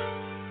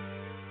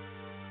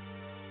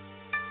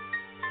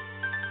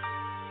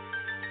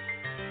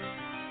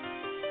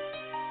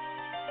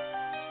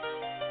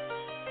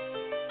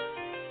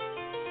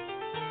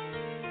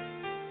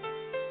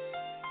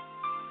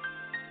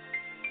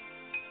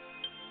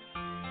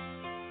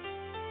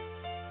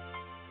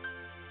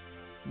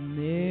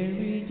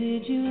 Mary,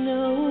 did you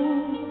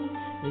know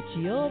that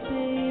your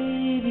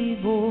baby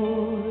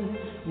boy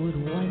would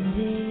one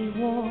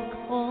day walk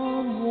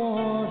on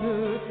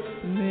water?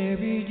 Mary,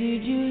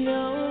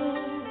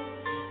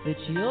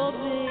 your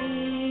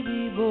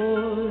baby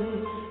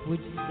boy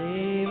would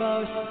save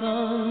our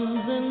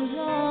sons and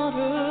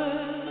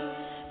daughters.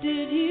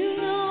 Did you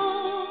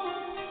know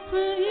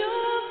that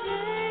your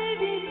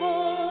baby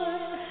boy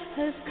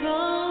has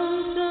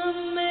come to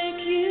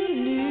make you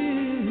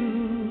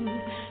new?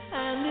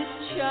 And this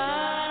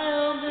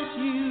child that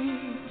you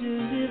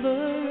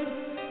delivered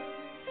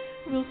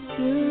will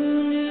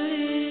soon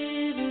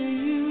deliver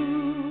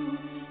you.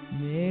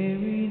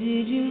 Mary,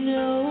 did you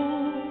know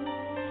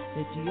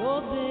that your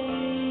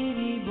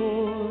baby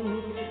boy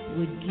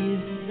would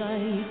give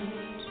sight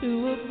to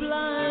a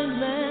blind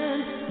man?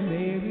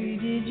 Mary,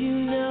 did you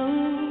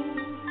know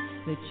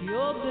that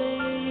your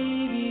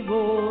baby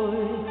boy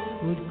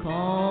would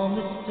calm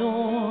the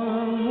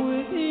storm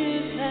with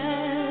his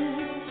hand?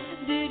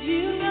 Did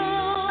you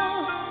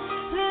know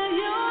that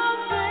your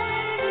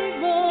baby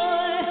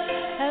boy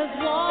has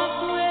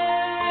walked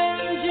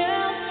where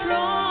angels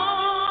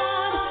trod?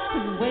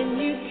 And when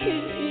you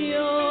kiss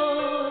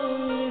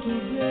your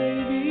little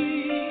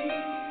baby,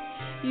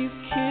 you've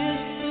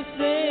kissed the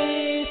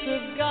face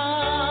of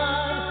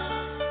God.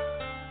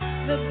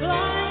 The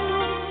blind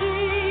will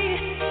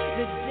see,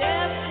 the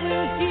deaf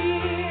will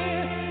hear,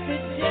 the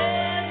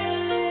dead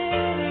will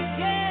live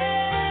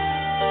again.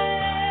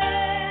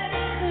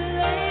 The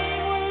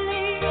lame will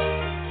leap,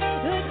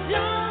 the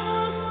dumb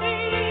will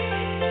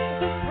speak,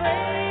 the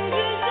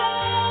praises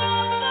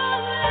of the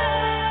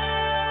Lamb.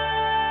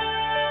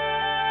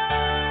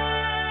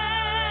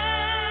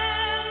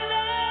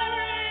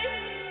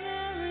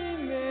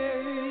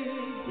 Mary,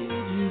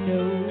 did you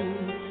know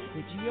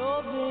that your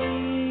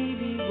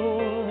baby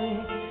boy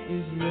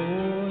is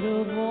Lord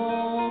of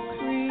all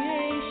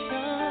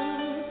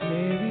creation?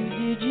 Mary,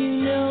 did you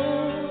know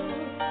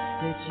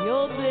that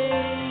your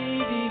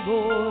baby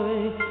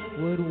boy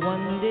would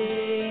one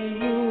day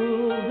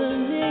rule the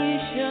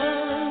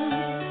nations?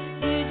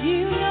 Did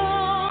you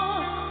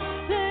know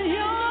that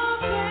your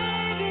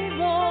baby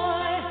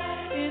boy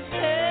is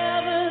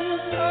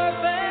heaven's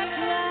perfect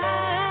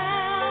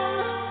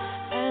lamb?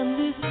 And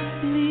this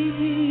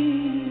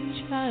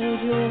sleeping child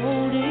you're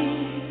holding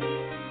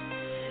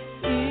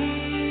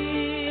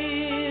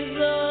is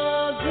the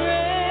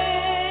great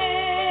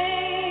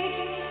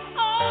I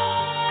am.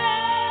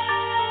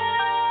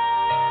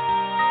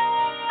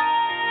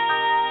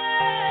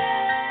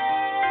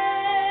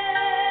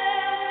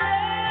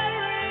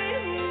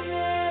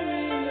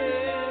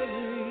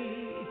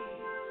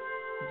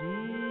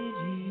 Mary,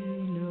 did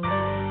you know?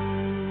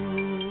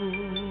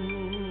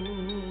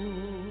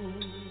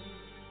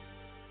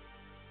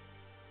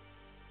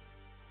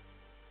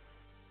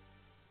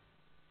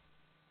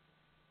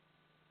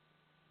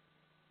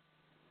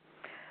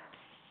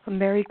 A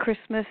Merry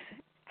Christmas,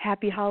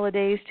 Happy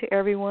Holidays to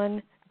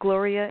everyone.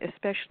 Gloria,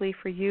 especially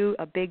for you,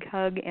 a big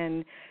hug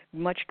and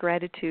much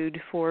gratitude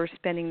for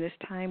spending this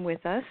time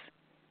with us.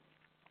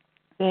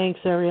 Thanks,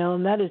 Ariel,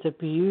 and that is a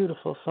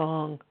beautiful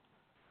song.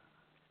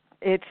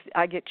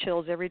 I get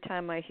chills every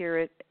time I hear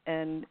it,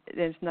 and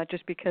it's not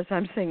just because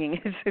I'm singing.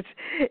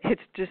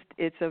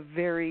 It's a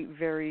very,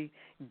 very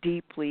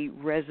deeply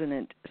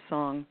resonant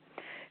song.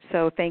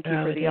 So thank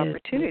you for the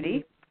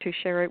opportunity to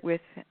share it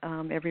with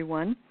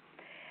everyone,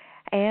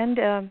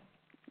 and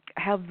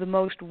have the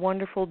most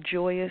wonderful,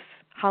 joyous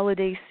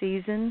holiday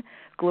season,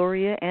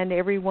 Gloria and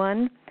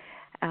everyone.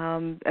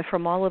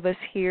 From all of us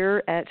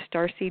here at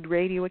Starseed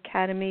Radio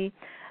Academy,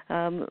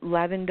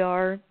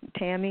 Lavendar,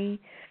 Tammy,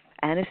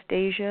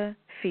 Anastasia,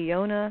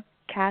 Fiona,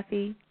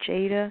 Kathy,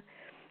 Jada,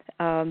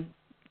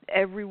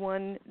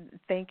 everyone,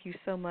 thank you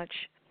so much,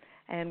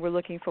 and we're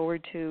looking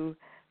forward to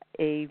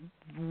a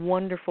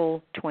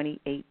wonderful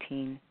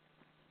 2018.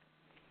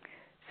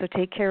 So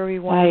take care,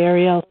 everyone. Bye,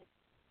 Ariel.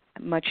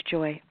 Much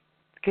joy.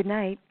 Good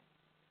night.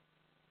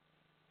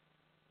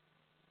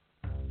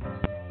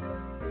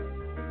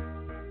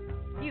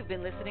 You've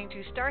been listening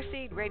to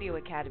Starseed Radio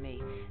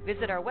Academy.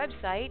 Visit our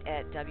website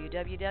at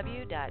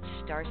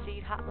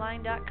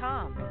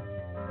www.starseedhotline.com.